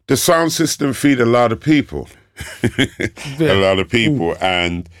the sound system feed a lot of people, a lot of people.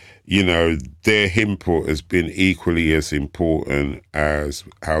 And, their input has been equally as important as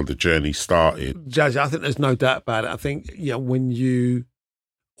how the journey started. Jazzie, I think there's no doubt about it. I think, when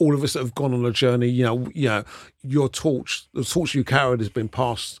all of us that have gone on a journey, your torch, the torch you carried has been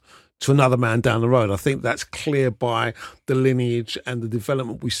passed to another man down the road. I think that's clear by the lineage and the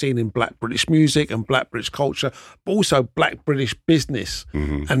development we've seen in Black British music and Black British culture, but also Black British business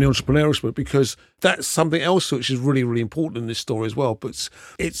and the entrepreneurial spirit, because that's something else which is really, really important in this story as well. But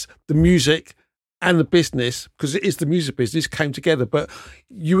it's the music and the business, because it is the music business, came together. But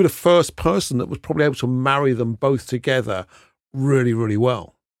you were the first person that was probably able to marry them both together really, really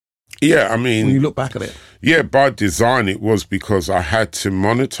well. Yeah, I mean, when you look back at it. Yeah, by design it was because I had to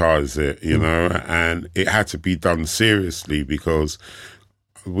monetize it, and it had to be done seriously because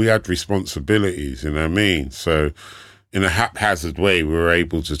we had responsibilities, you know what I mean? So in a haphazard way, we were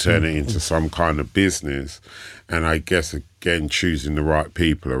able to turn it into some kind of business. And I guess, again, choosing the right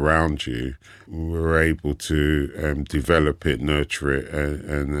people around you, we were able to develop it, nurture it,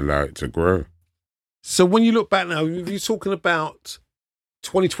 and allow it to grow. So when you look back now, you're talking about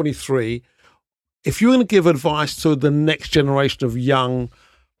 2023, if you're going to give advice to the next generation of young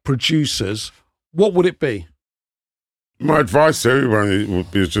producers, what would it be? My advice to everyone would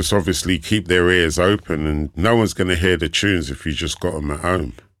be just obviously keep their ears open, and no one's going to hear the tunes if you just got them at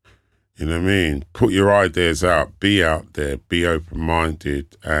home. You know what I mean? Put your ideas out there, be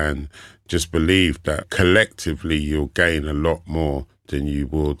open-minded, and just believe that collectively you'll gain a lot more than you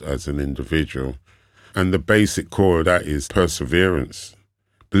would as an individual. And the basic core of that is perseverance.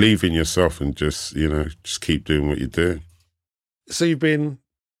 Believe in yourself and just keep doing what you're doing. So you've been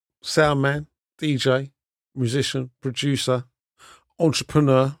sound man, DJ, musician, producer,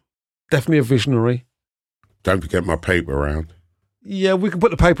 entrepreneur, definitely a visionary. Don't forget my paper round. Yeah, we can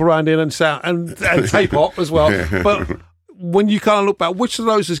put the paper round in and sound and tape hop as well. But when you kind of look back, which of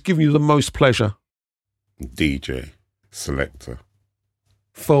those has given you the most pleasure? DJ, selector.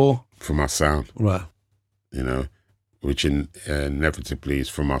 For my sound. Right. Which inevitably is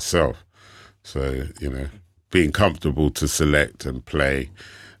for myself. So, being comfortable to select and play.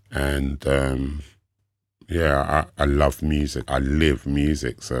 And, I love music. I live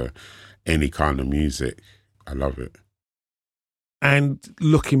music. So any kind of music, I love it. And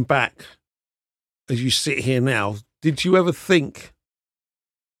looking back, as you sit here now, did you ever think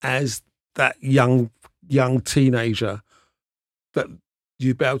as that young teenager that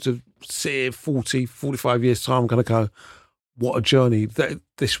you'd be able to sit here 40, 45 years' time going to go, what a journey, that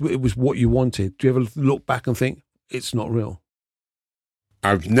it was what you wanted? Do you ever look back and think, it's not real?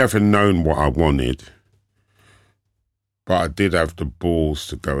 I've never known what I wanted, but I did have the balls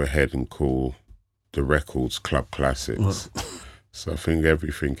to go ahead and call the records club classics. So I think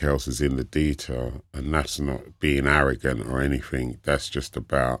everything else is in the detail, and that's not being arrogant or anything. That's just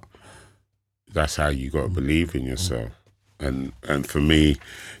about, that's how you got to believe in yourself. And for me,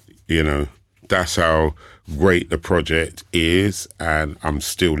 that's how great the project is, and I'm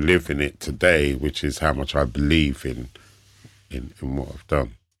still living it today, which is how much I believe in what I've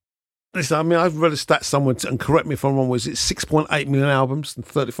done. Listen, I mean, I've read a stat somewhere, and correct me if I'm wrong, was it 6.8 million albums in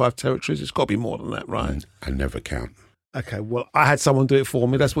 35 territories? It's got to be more than that, right? I never count. Okay, well, I had someone do it for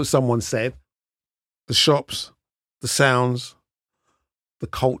me. That's what someone said. The shops, the sounds, the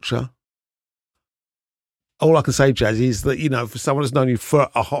culture. All I can say, Jazzie, is that, for someone that's known you for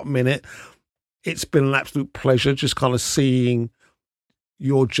a hot minute, it's been an absolute pleasure just kind of seeing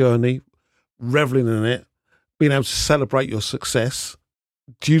your journey, reveling in it, being able to celebrate your success.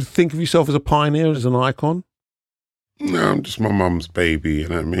 Do you think of yourself as a pioneer, as an icon? No, I'm just my mum's baby, you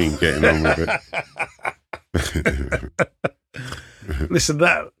know what I mean? Getting on with it. Listen,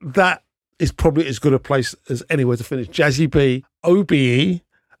 that is probably as good a place as anywhere to finish. Jazzie B, OBE,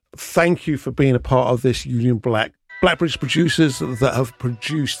 thank you for being a part of this Union Black British producers that have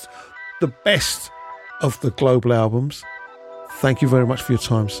produced the best of the global albums. Thank you very much for your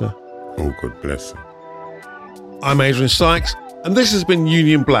time, sir. Oh, God bless you. I'm Adrian Sykes. And this has been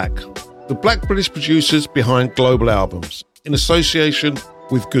Union Black, the Black British producers behind global albums, in association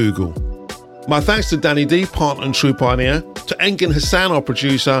with Google. My thanks to Danny D, partner and true pioneer, to Engin Hassan, our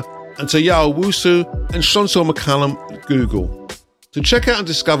producer, and to Yao Wusu and Chantal McCallum at Google. To check out and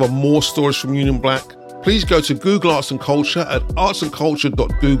discover more stories from Union Black, please go to Google Arts and Culture at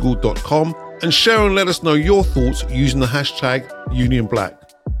artsandculture.google.com and share and let us know your thoughts using the hashtag Union Black.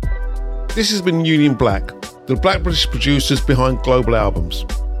 This has been Union Black, the Black British producers behind global albums.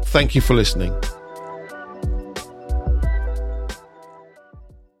 Thank you for listening.